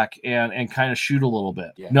sit back and kind of shoot a little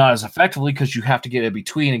bit. Yeah. Not as effectively because you have to get in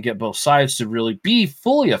between and get both sides to really be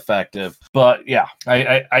fully effective. But yeah,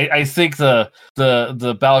 I think the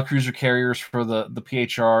battlecruiser carriers for the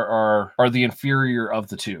PHR are the inferior of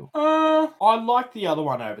the two. I like the other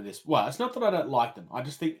one over this. Well, it's not that I don't like them. I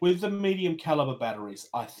just think with the medium caliber batteries,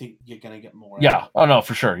 I think you're going to get more. Yeah. Oh no,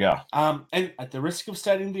 for sure. Yeah. And at the risk of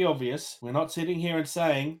stating the obvious, we're not sitting here and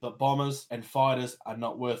saying that bombers and fighters are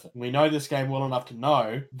not worth it. We know this game well enough to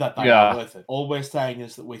know that they are worth it. All we're saying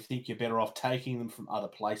is that we think you're better off taking them from other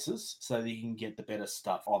places so that you can get the better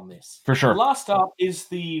stuff on this. For sure. Last up is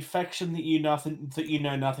the faction that you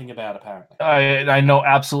know nothing about, apparently. I know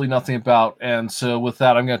absolutely nothing about, and so with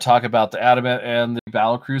that, I'm going to talk about the Adamant and the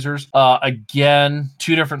battlecruisers. Again,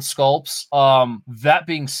 2 different sculpts. That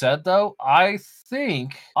being said, though, I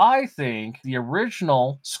think the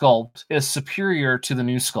original sculpt is superior to the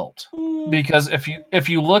new sculpt. Because if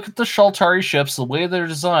you look at the Shaltari ships, the way they're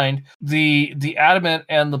designed, the Adamant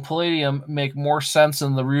and the Palladium make more sense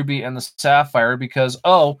than the Ruby and the Sapphire because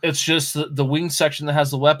it's just the wing section that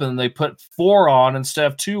has the weapon and they put 4 on instead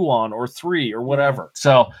of 2 on or 3 or whatever.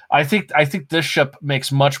 So I think this ship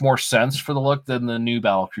makes much more sense for the look than the new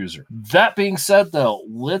battlecruiser. That being said, though,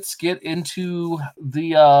 let's get into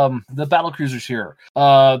the battlecruisers here.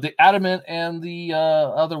 The Adamant and the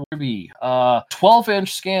other Ruby.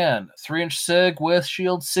 12-inch scan, 3-inch SIG with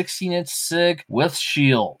shield, 16-inch SIG with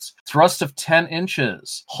shields. Thrust of 10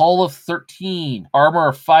 inches. Hull of 13. Armor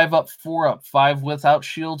of 5 up, 4 up. 5 without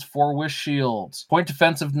shields, 4 with shields. Point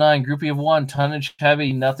defense of 9. Groupie of 1. Tonnage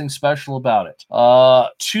heavy. Nothing special about it.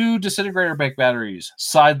 2 disintegrator bank batteries.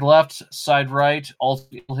 Side left, side right. All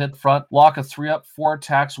hit front. Lock of 3 up, 4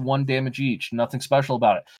 attacks, 1 damage each. Nothing special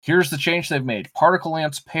about it. Here's the change they've made. Particle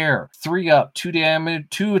lance pair. 3 up, 2 damage,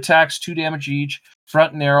 2 attacks, 2 damage each.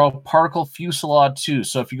 Front narrow, particle fusillade 2.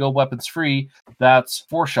 So if you go weapons free, that's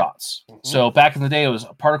 4 shots. So back in the day, it was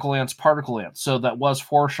particle lance. So that was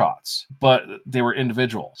 4 shots, but they were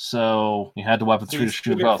individual. So you had the weapons free to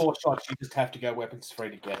shoot both. 4 shots, you just have to go weapons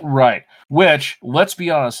free to get it. Right. Which, let's be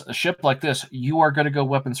honest, a ship like this, you are going to go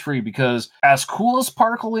weapons free because as cool as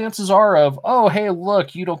particle lances are of, oh, hey,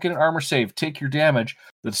 look, you don't get an armor save, take your damage.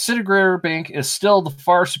 The disintegrator bank is still the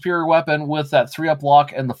far superior weapon with that 3-up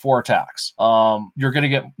lock and the 4 attacks. You're gonna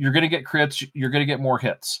get crits. You're gonna get more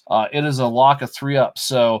hits. It is a lock of 3 up.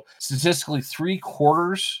 So statistically,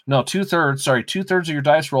 2/3 of your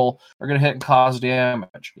dice roll are gonna hit and cause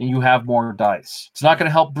damage, and you have more dice. It's not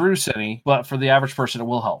gonna help Bruce any, but for the average person, it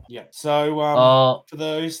will help. Yeah. So for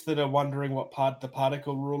those that are wondering what part the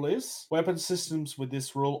particle rule is, weapon systems with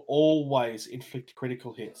this rule always inflict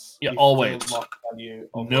critical hits. Yeah, if always. the lock value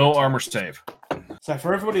of No the armor attack. save. So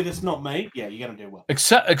for everybody that's not me, yeah, you're gonna do well.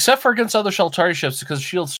 Except for against other Sheltari ships, because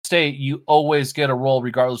shields state you always get a roll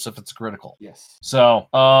regardless if it's critical. Yes. So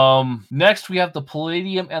next we have the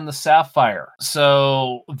Palladium and the Sapphire.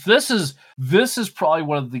 So this is probably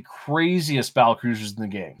one of the craziest battle cruisers in the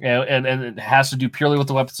game, and it has to do purely with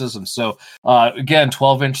the weapon system. So again,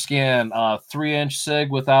 12-inch scan, 3-inch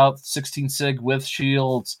SIG without, 16 SIG with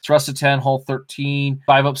shields, thrust of 10, hull 13,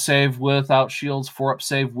 5-up save without shields, 4-up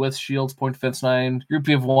save with shields, point defense 9,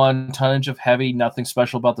 groupie of 1, tonnage of heavy, nothing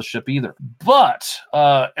special about the ship either. But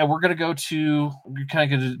and we're gonna go to, we're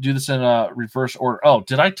kind of gonna do this in a reverse order. Oh,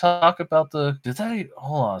 did I talk about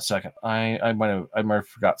hold on a second. I might have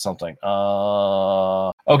forgot something.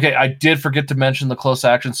 Okay, I did forget to mention the close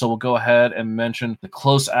action, so we'll go ahead and mention the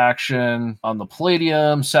close action on the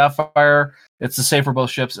Palladium, Sapphire. It's the same for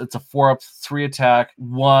both ships. It's a 4-up, 3 attack,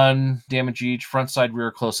 1 damage each, front, side,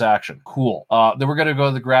 rear, close action. Cool. Then we're going to go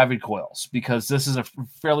to the gravity coils because this is a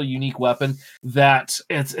fairly unique weapon that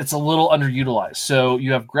it's a little underutilized. So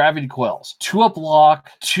you have gravity coils, 2-up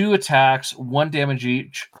lock, 2 attacks, 1 damage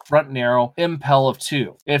each, front narrow, impel of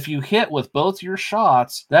 2. If you hit with both your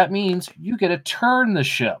shots, that means you get to turn the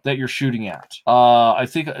ship that you're shooting at. I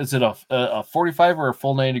think, is it a 45 or a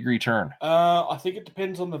full 90-degree turn? I think it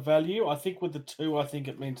depends on the value. I think with the 2, I think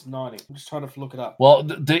it means 90. I'm just trying to look it up. Well,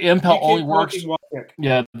 the impel only works. Check.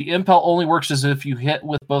 Yeah, the impel only works as if you hit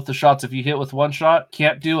with both the shots. If you hit with one shot,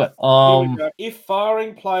 can't do it. Here we go. If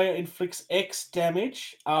firing player inflicts X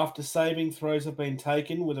damage after saving throws have been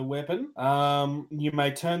taken with a weapon, you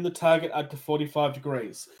may turn the target up to 45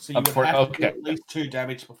 degrees. So you would have to do at least 2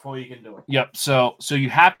 damage before you can do it. Yep. So you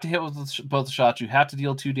have to hit with both the shots. You have to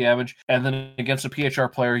deal 2 damage, and then against a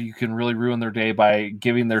PHR player, you can really ruin their day by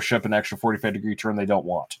giving their ship an extra 45-degree turn they don't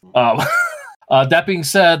want. That being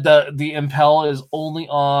said, the impel is only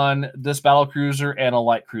on this battle cruiser and a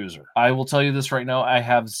light cruiser. I will tell you this right now: I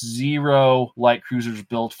have 0 light cruisers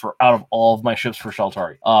built out of all of my ships for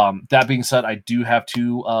Sheltari. That being said, I do have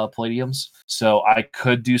 2 Palladiums, so I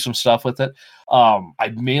could do some stuff with it.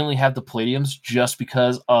 I mainly have the Palladiums just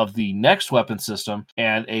because of the next weapon system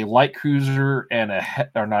and a light cruiser and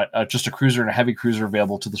just a cruiser and a heavy cruiser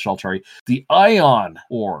available to the Sheltari. The Ion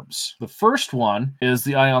orbs. The first one is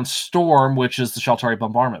the Ion Storm, which is the Sheltari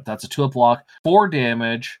Bombardment. That's a 2-up block, 4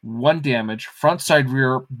 damage, 1 damage, front, side,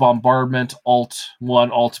 rear, bombardment, alt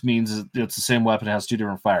 1. Alt means it's the same weapon, it has 2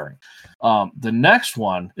 different firing. The next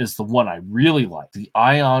one is the one I really like, the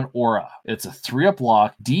Ion Aura. It's a 3-up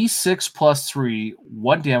block, D6 plus 3,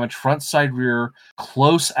 1 damage, front, side, rear,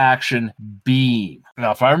 close action, beam.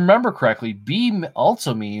 Now, if I remember correctly, beam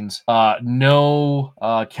also means no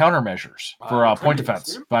countermeasures for point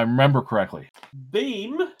defense. If I remember correctly.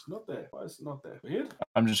 Beam? Not there. Why is it not there? Weird.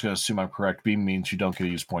 I'm just going to assume I'm correct. Beam means you don't get to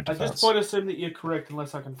use point defense. At this point, assume that you're correct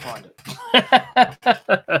unless I can find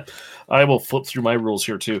it. I will flip through my rules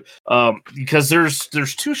here too, because there's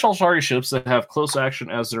 2 Sheltari ships that have close action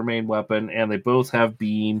as their main weapon, and they both have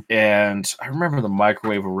beam. And I remember the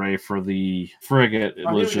microwave array for the frigate. It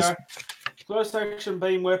was just Close action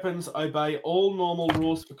beam weapons obey all normal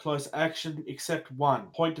rules for close action except one.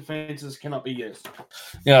 Point defenses cannot be used.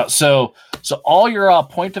 Yeah, so all your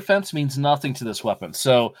point defense means nothing to this weapon.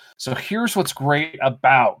 So here's what's great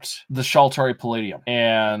about the Shaltari Palladium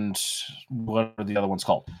and what are the other ones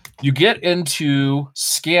called? You get into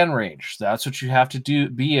scan range. That's what you have to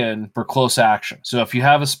be in for close action. So if you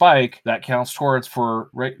have a spike, that counts towards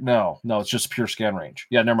no, it's just pure scan range.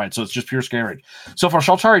 Yeah, never mind. So it's just pure scan range. So for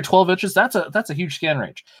Shaltari, 12 inches, that's a huge scan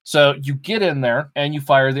range. So you get in there and you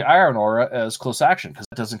fire the Iron Aura as close action because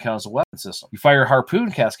it doesn't count as a weapon system. You fire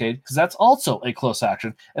Harpoon Cascade because that's also a close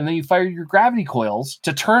action, and then you fire your gravity coils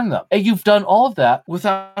to turn them. And you've done all of that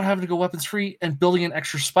without having to go weapons free and building an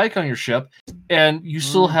extra spike on your ship, and you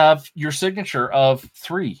still have your signature of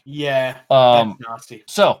 3. Yeah, that's nasty.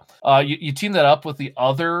 So you team that up with the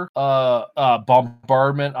other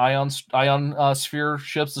bombardment ion sphere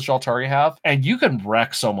ships the Shaltari have, and you can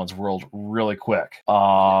wreck someone's world really quick.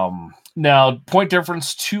 Now, point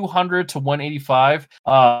difference 200 to 185.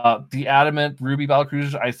 The Adamant Ruby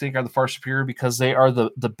battlecruisers, I think, are the far superior because they are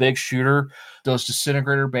the big shooter. Those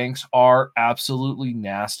disintegrator banks are absolutely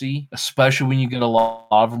nasty, especially when you get a lot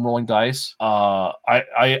of them rolling dice.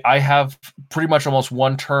 I have pretty much almost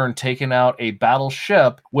one turn taken out a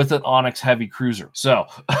battleship with an Onyx heavy cruiser. So,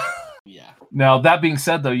 yeah. Now, that being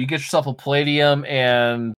said, though, you get yourself a Palladium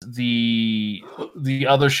and the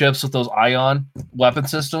other ships with those ion weapon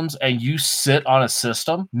systems, and you sit on a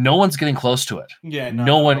system, no one's getting close to it. Yeah,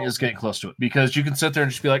 no one is getting close to it because you can sit there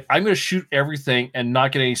and just be like, I'm going to shoot everything and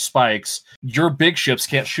not get any spikes. Your big ships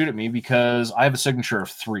can't shoot at me because I have a signature of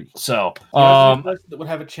 3. So, the person that would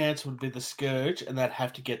have a chance would be the Scourge, and they'd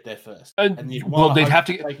have to get there first. They'd have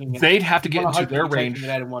to get into their range. It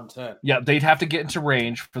out in one turn. Yeah, they'd have to get into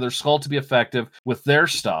range for their skull to be effective with their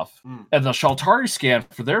stuff. And the Shaltari scan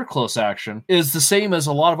for their close action is the same as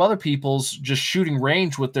a lot of other people's just shooting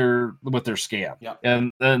range with their scan. Yep.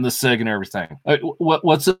 And the SIG and everything.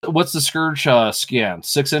 What's the Scourge scan?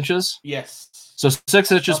 6 inches? Yes. So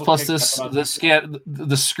 6 inches Double plus check the scan,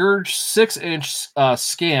 the Scourge 6-inch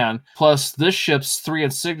scan plus this ship's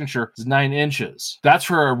 3-inch signature is 9 inches. That's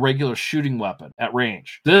for a regular shooting weapon at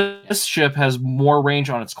range. This ship has more range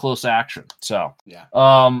on its close action. So yeah.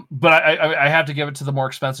 But I have to give it to the more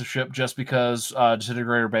expensive ship just because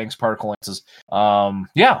disintegrator banks, particle lances.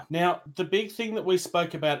 Yeah. Now the big thing that we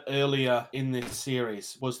spoke about earlier in this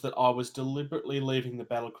series was that I was deliberately leaving the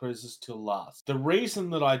battle cruisers till last. The reason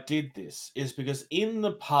that I did this is because in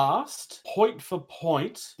the past, point for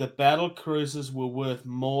point, the battle cruisers were worth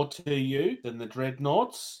more to you than the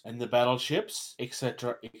dreadnoughts and the battleships,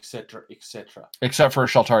 etc., etc., etc. Except for a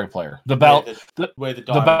Shaltari player. The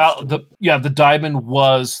Diamond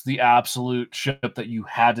was the absolute ship that you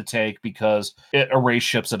had to take because it erased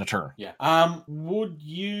ships in a turn. Yeah. Would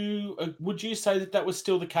you say that was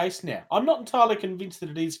still the case now? I'm not entirely convinced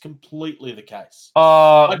that it is completely the case.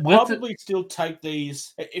 I'd probably still take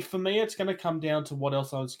these. If for me, it's going to come down to what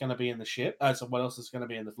else is going to be in the ship. So what else is going to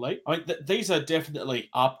be in the fleet? I mean, these are definitely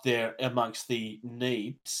up there amongst the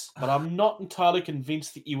needs, but I'm not entirely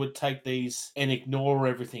convinced that you would take these and ignore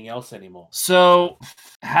everything else anymore. So,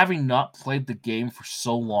 having not played the game for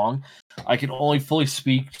so long, I can only fully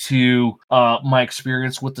speak to my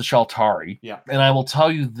experience with the Shaltari. Yeah. And I will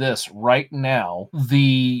tell you this right now,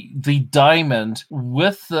 the Diamond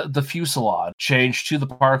with the fuselage change to the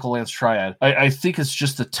Particle Lance Triad, I think it's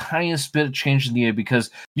just the tiniest bit of change in the A because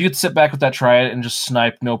you could sit back with that Triad and just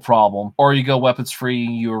snipe no problem, or you go weapons free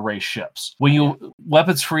and you erase ships. When you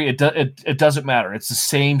weapons free, it doesn't matter. It's the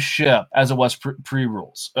same ship as it was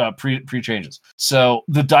pre-rules, pre-changes. So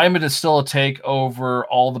the Diamond is still a take over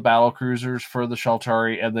all the battle cruisers for the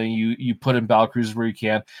Shaltari, and then you put in battle cruisers where you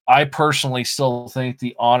can. I personally still think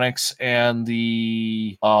the Onyx and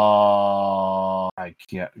the I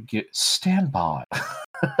can't get standby.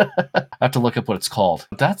 I have to look up what it's called.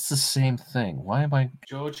 That's the same thing. Why am I?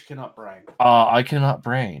 George cannot brain. I cannot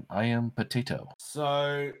brain. I am potato.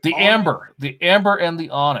 So the Amber and the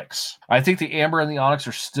Onyx. I think the Amber and the Onyx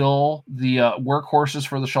are still the workhorses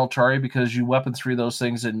for the Shaltari because you weapons free those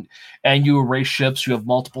things and you erase ships. You have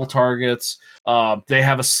multiple targets. They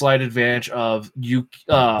have a slight advantage of you.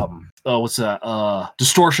 What's that?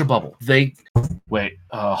 Distortion bubble.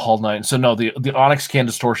 Hull 9. So no, the Onyx can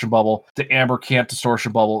distortion bubble. The Amber can't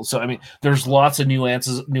distortion bubble. So I mean, there's lots of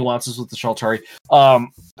nuances with the Shaltari.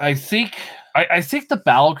 I think I think the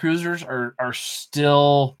battle cruisers are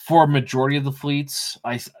still, for a majority of the fleets,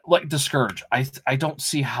 like the Scourge. I don't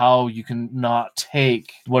see how you can not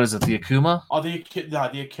take, what is it, the Akuma? Oh, the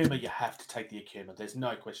Akuma, you have to take the Akuma. There's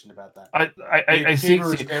no question about that. I think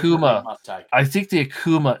the Akuma. I think the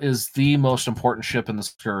Akuma is the most important ship in the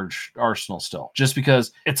Scourge arsenal still, just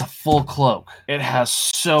because it's a full cloak. It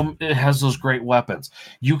has those great weapons.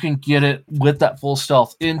 You can get it with that full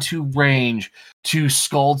stealth into range to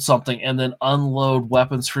scald something and then unload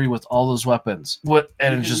weapons free with all those weapons. You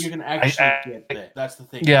can actually get there. That's the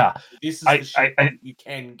thing. Yeah, this is the ship you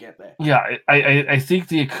can get there. Yeah, I think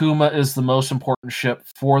the Akuma is the most important ship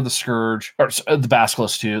for the Scourge, or the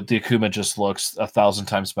Basilisk too. The Akuma just looks 1,000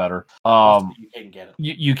 times better. You can get it.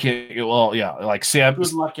 You can. Well, yeah, like Sam.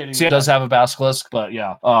 Good luck getting Sam does have a Basilisk, but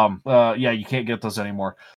yeah, you can't get those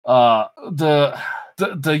anymore.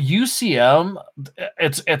 The UCM,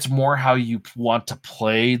 it's more how you want to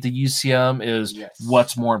play the UCM is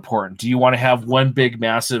what's more important. Do you want to have one big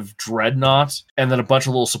massive dreadnought and then a bunch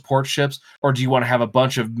of little support ships, or do you want to have a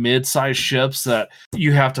bunch of mid-sized ships that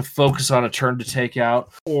you have to focus on a turn to take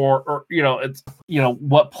out, or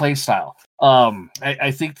what play style?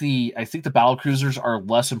 I think the battle cruisers are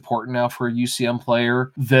less important now for a UCM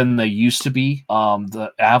player than they used to be.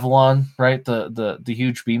 The Avalon, right? The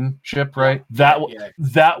huge beam ship, right?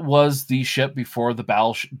 That was the ship before the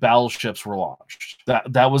battleships were launched.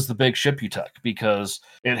 That was the big ship you took because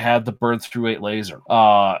it had the burn through 8 laser.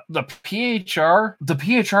 The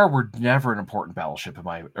PHR were never an important battleship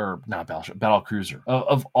battle cruiser.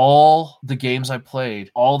 Of all the games I played,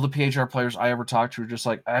 all the PHR players I ever talked to were just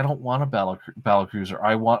like, I don't want a battle cruiser.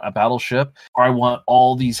 I want a battleship, or I want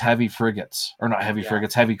all these heavy frigates, or not heavy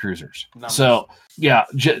frigates, heavy cruisers. Numbers. So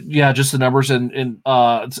just the numbers and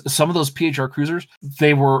some of those PHR cruisers,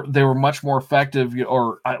 they were much more effective,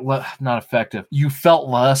 or not effective. You felt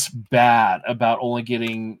less bad about only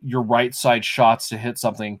getting your right side shots to hit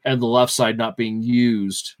something and the left side not being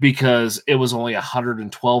used because it was only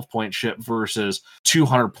 112 point ship versus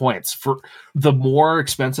 200 points. For the more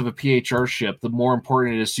expensive a PHR ship, the more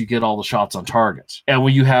important it is to get all the shots on target. And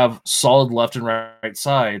when you have solid left and right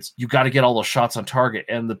sides, you got to get all those shots on target.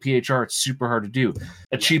 And the PHR, it's super hard to do.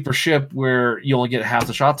 A cheaper ship where you only get half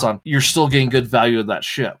the shots on, you're still getting good value of that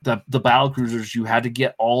ship. The battle cruisers, you had to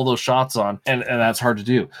get all those shots on, and that's hard to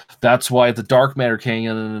do. That's why the Dark Matter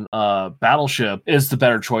Canyon battleship is the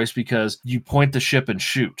better choice, because you point the ship and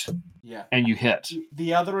shoot. Yeah, and you hit.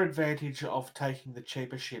 The other advantage of taking the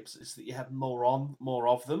cheaper ships is that you have more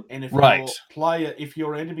of them, and if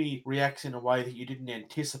your enemy reacts in a way that you didn't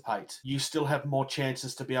anticipate, you still have more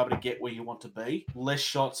chances to be able to get where you want to be. Less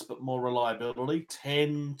shots, but more reliability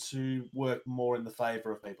tend to work more in the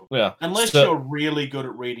favor of people. Yeah, unless you're really good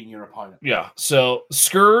at reading your opponent. Yeah. So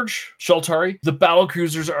Scourge, Shaltari, the battle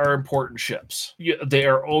cruisers are important ships. They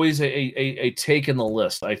are always a take in the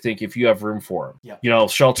list, I think, if you have room for them. Yeah.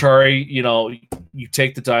 Shaltari. You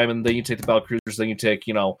take the diamond, then you take the battle cruisers, then you take,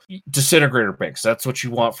 disintegrator banks. That's what you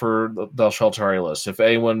want for the Shaltari list. If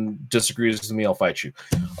anyone disagrees with me, I'll fight you.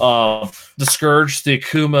 The Scourge, the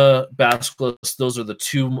Akuma, Basilisk, those are the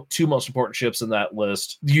two most important ships in that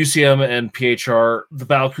list. The UCM and PHR, the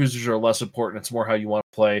battle cruisers are less important. It's more how you want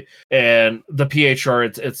to play. And the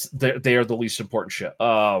PHR, they are the least important ship.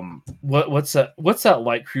 What's that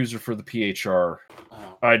light cruiser for the PHR?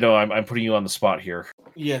 I know I'm putting you on the spot here.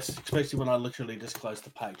 Yes, especially when I literally just closed the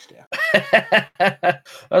page down.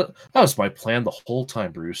 That was my plan the whole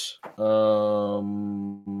time, Bruce. Is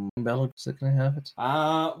it gonna have it?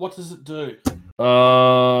 What does it do?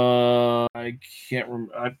 I can't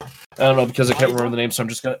remember. I don't know, because I can't remember the name. So I'm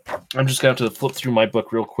just gonna have to flip through my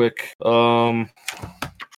book real quick. So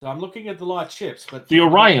I'm looking at the light ships, but the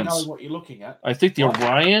Orions. Knowing what you're looking at. I think the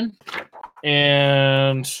Orion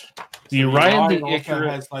and the Orion, the also Icarus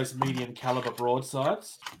has those medium caliber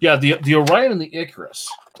broadsides. Yeah, the Orion and the Icarus.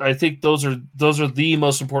 I think those are the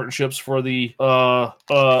most important ships for the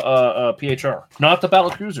PHR. Not the battle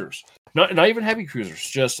cruisers. Not even heavy cruisers.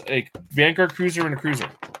 Just a Vanguard cruiser and a cruiser.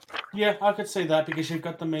 Yeah, I could see that because you've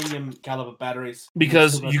got the medium caliber batteries.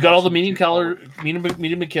 Because you got all the medium calibers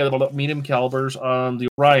on the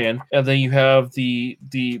Orion, and then you have the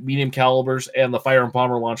medium calibers and the fire and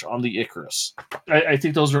bomber launch on the Icarus. I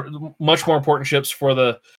think those are much more important ships for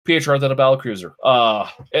the PHR than a battlecruiser.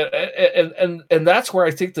 And that's where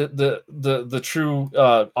I think that the true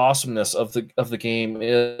awesomeness of the game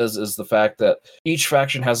is the fact that each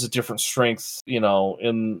faction has a different strength,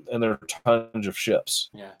 in their tonnage of ships.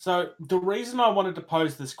 Yeah. So the reason I wanted to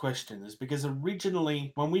pose this question is because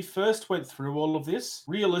originally, when we first went through all of this,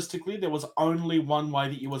 realistically, there was only one way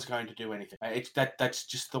that you was going to do anything. That's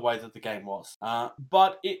just the way that the game was.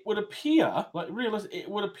 But it would appear,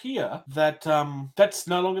 that that's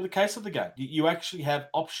no longer the case of the game. You actually have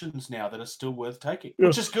options now that are still worth taking,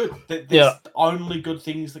 which is good. There's only good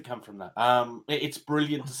things that come from that. It's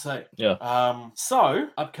brilliant to see. Yeah. So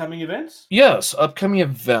upcoming events. Yes, upcoming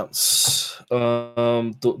events.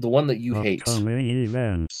 The one that you hate.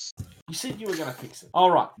 Events. You said you were going to fix it.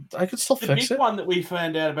 All right. I could still The fix big it. one that we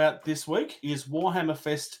found out about this week is Warhammer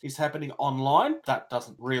Fest is happening online. That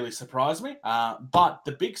doesn't really surprise me. But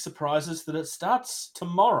the big surprise is that it starts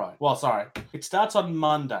tomorrow. Well, sorry, it starts on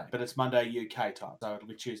Monday, but it's Monday UK time, so it'll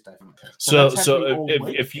be Tuesday for me. So that's happening all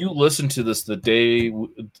week. if you listen to this the day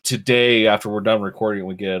today after we're done recording and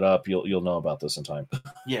we get it up, you'll know about this in time.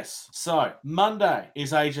 Yes. So Monday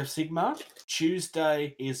is Age of Sigmar.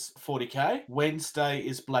 Tuesday is 40k. Wednesday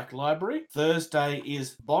is Black Library. Thursday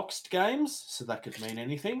is Boxed Games, so that could mean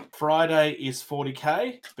anything. Friday is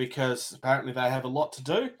 40k because apparently they have a lot to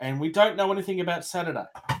do, and we don't know anything about Saturday.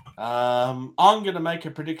 I'm going to make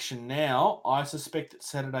a prediction now. I suspect that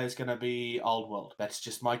Saturday is going to be Old World. That's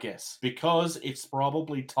just my guess because it's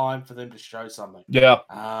probably time for them to show something. Yeah.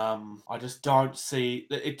 I just don't see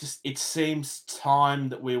it. It seems time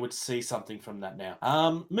that we would see something from that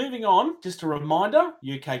now. Moving on, just a reminder: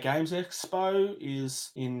 UK Games Expo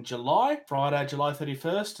is in July, Friday, July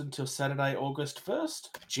 31st until Saturday, August 1st.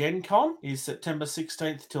 Gen Con is September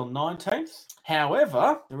 16th till 19th.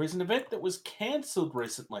 However, there is an event that was cancelled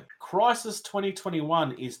recently. Crisis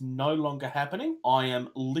 2021 is no longer happening. I am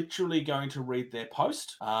literally going to read their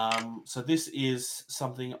post. So this is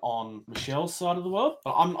something on Michelle's side of the world.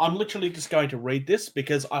 I'm literally just going to read this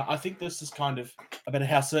because I think this is kind of about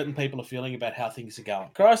how certain people are feeling about how things are going.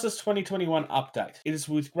 Crisis 2021 update. It is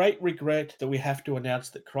with great regret that we have to announce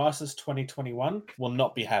that Crisis 2021 will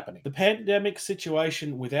not be happening. The pandemic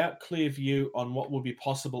situation without clear view on what will be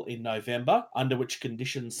possible in November, under which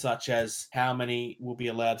conditions such as how many will be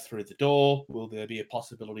allowed through the door, will there be a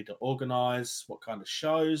possibility to organise, what kind of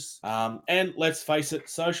shows, and let's face it,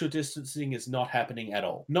 social distancing is not happening at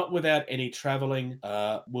all. Not without any travelling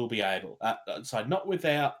will be able.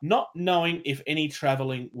 Not knowing if any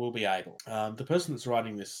travelling will be able. The person that's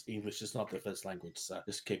writing this English is not their first language, so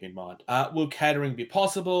just keep in mind. Will catering be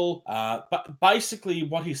possible? But basically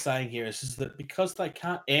what he's saying here is that because they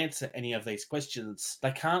can't answer any of these questions,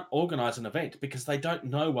 they can't organise an event because they don't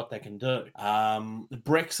know what they can do.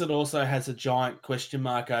 Brexit also has a giant question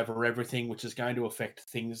mark over everything, which is going to affect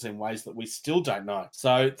things in ways that we still don't know.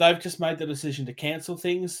 So they've just made the decision to cancel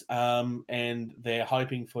things, and they're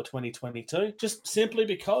hoping for 2022, just simply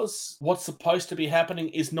because what's supposed to be happening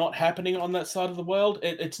is not happening on that side of the world.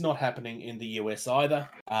 It's not happening in the US either.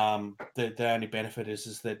 The only benefit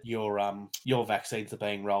is that your vaccines are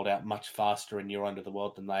being rolled out much faster in your end of the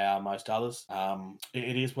world than they are most others.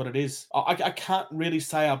 It is what it is. I can't really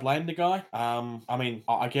say I blame the guy. I mean,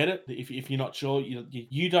 I get it. If you're not sure,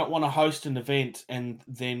 you don't want to host an event and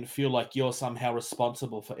then feel like you're somehow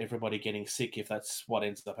responsible for everybody getting sick if that's what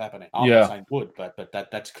ends up happening. I'm not saying would, but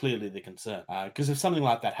that's clearly the concern. Because if something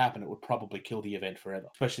like that happened, it would probably kill the event forever.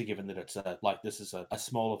 Especially given that it's this is a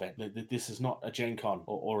small event. This is not a Gen Con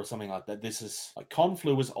or something like that. This is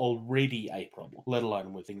Conflu was already a problem, let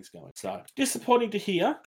alone with things going. So disappointing to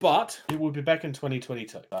hear, but it will be back in 2022.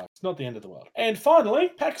 So it's not the end of the world. And finally,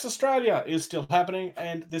 PAX Australia is still happening,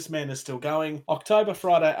 and this man is still going. October,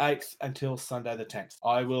 Friday 8th until Sunday the 10th.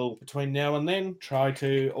 I will, between now and then, try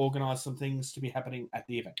to organise some things to be happening at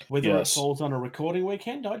the event. Whether it falls on a recording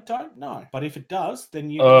weekend, I don't know. But if it does, then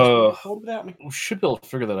you guys will record without me. We should be able to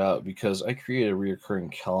figure that out because I created a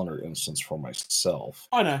reoccurring calendar instance for myself.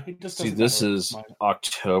 I know. It just doesn't this is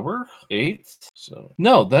October 8th. So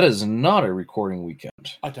no, that is not a recording weekend.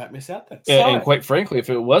 I don't miss out then. And quite frankly, if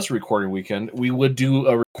it was a recording weekend, we would do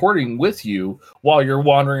a recording with you while you're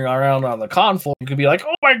wandering around on the console. You could be like,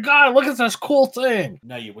 "Oh my god, look at this cool thing!"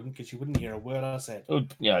 No, you wouldn't, because you wouldn't hear a word I said. Oh,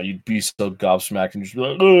 yeah, you'd be so gobsmacked and just be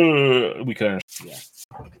like, "Ugh." We could understand. Yeah.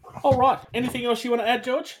 All right. Anything else you want to add,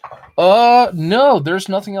 George? No, there's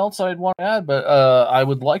nothing else I'd want to add, but I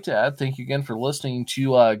would like to add, thank you again for listening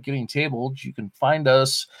to Getting Tabled. You can find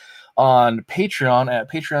us on Patreon at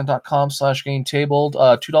patreon.com/GettingTabled.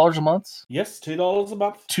 $2 a month. Yes, $2 a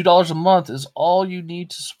month. $2 a month is all you need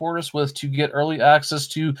to support us with to get early access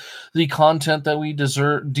to the content that we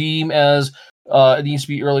deem as It needs to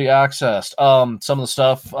be early accessed. Some of the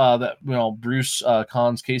stuff that Bruce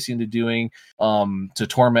cons Casey into doing to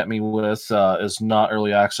torment me with is not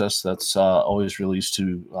early access. That's always released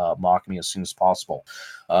to mock me as soon as possible.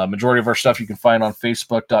 Majority of our stuff you can find on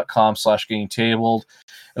Facebook.com/GettingTabled.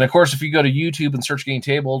 And of course, if you go to YouTube and search Getting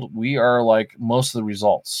Tabled, we are like most of the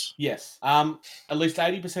results. Yes. At least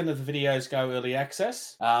 80% of the videos go early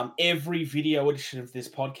access. Every video edition of this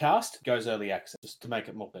podcast goes early access, just to make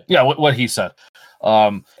it more clear. Yeah, what he said.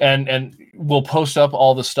 And we'll post up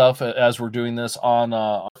all the stuff as we're doing this on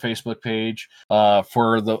our Facebook page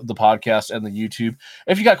for the podcast and the YouTube.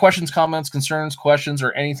 If you got questions, comments, concerns, questions,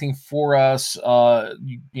 or anything for us,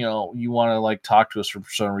 you want to like talk to us for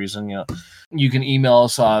some reason, you can email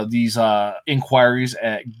us these inquiries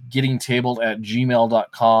at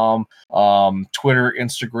gettingtabled@gmail.com, Twitter,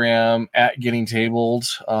 Instagram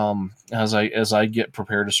 @gettingtabled. As I get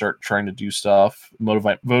prepared to start trying to do stuff,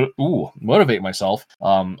 motivate myself,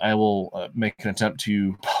 I will make an attempt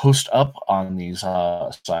to post up on these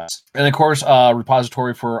sites. And of course,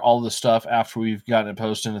 repository for all the stuff after we've gotten it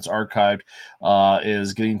posted and it's archived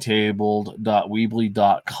is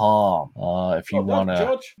gettingtabled.weebly.com. If you want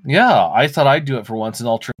to, yeah, I thought I'd do it for once,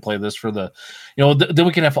 and I'll try to play this for the, then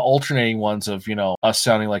we can have alternating ones of us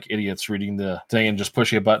sounding like idiots reading the thing and just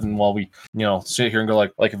pushing a button while we sit here and go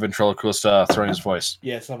like a ventriloquist throwing his voice.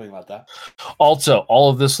 Yeah, something like that. Also, all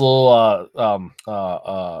of this little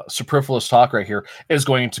superfluous talk right here is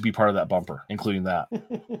going to be part of that bumper, including that.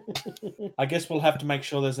 I guess we'll have to make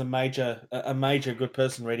sure there's a major good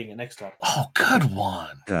person reading it next time. Oh, good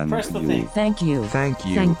one. Press the thing. Thank you. Thank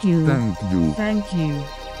you. Thank you.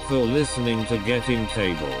 For listening to Getting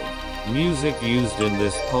Tabled. Music used in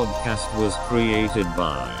this podcast was created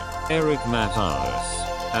by Eric Matthias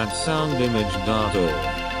at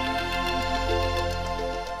soundimage.org.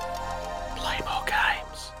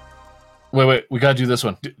 Wait, we gotta do this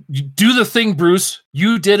one. Do the thing, Bruce.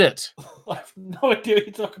 You did it. I have no idea what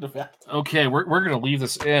you're talking about. Okay, we're gonna leave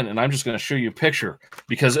this in, and I'm just gonna show you a picture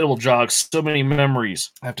because it will jog so many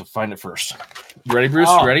memories. I have to find it first. You ready, Bruce?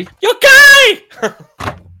 You ready? You gay!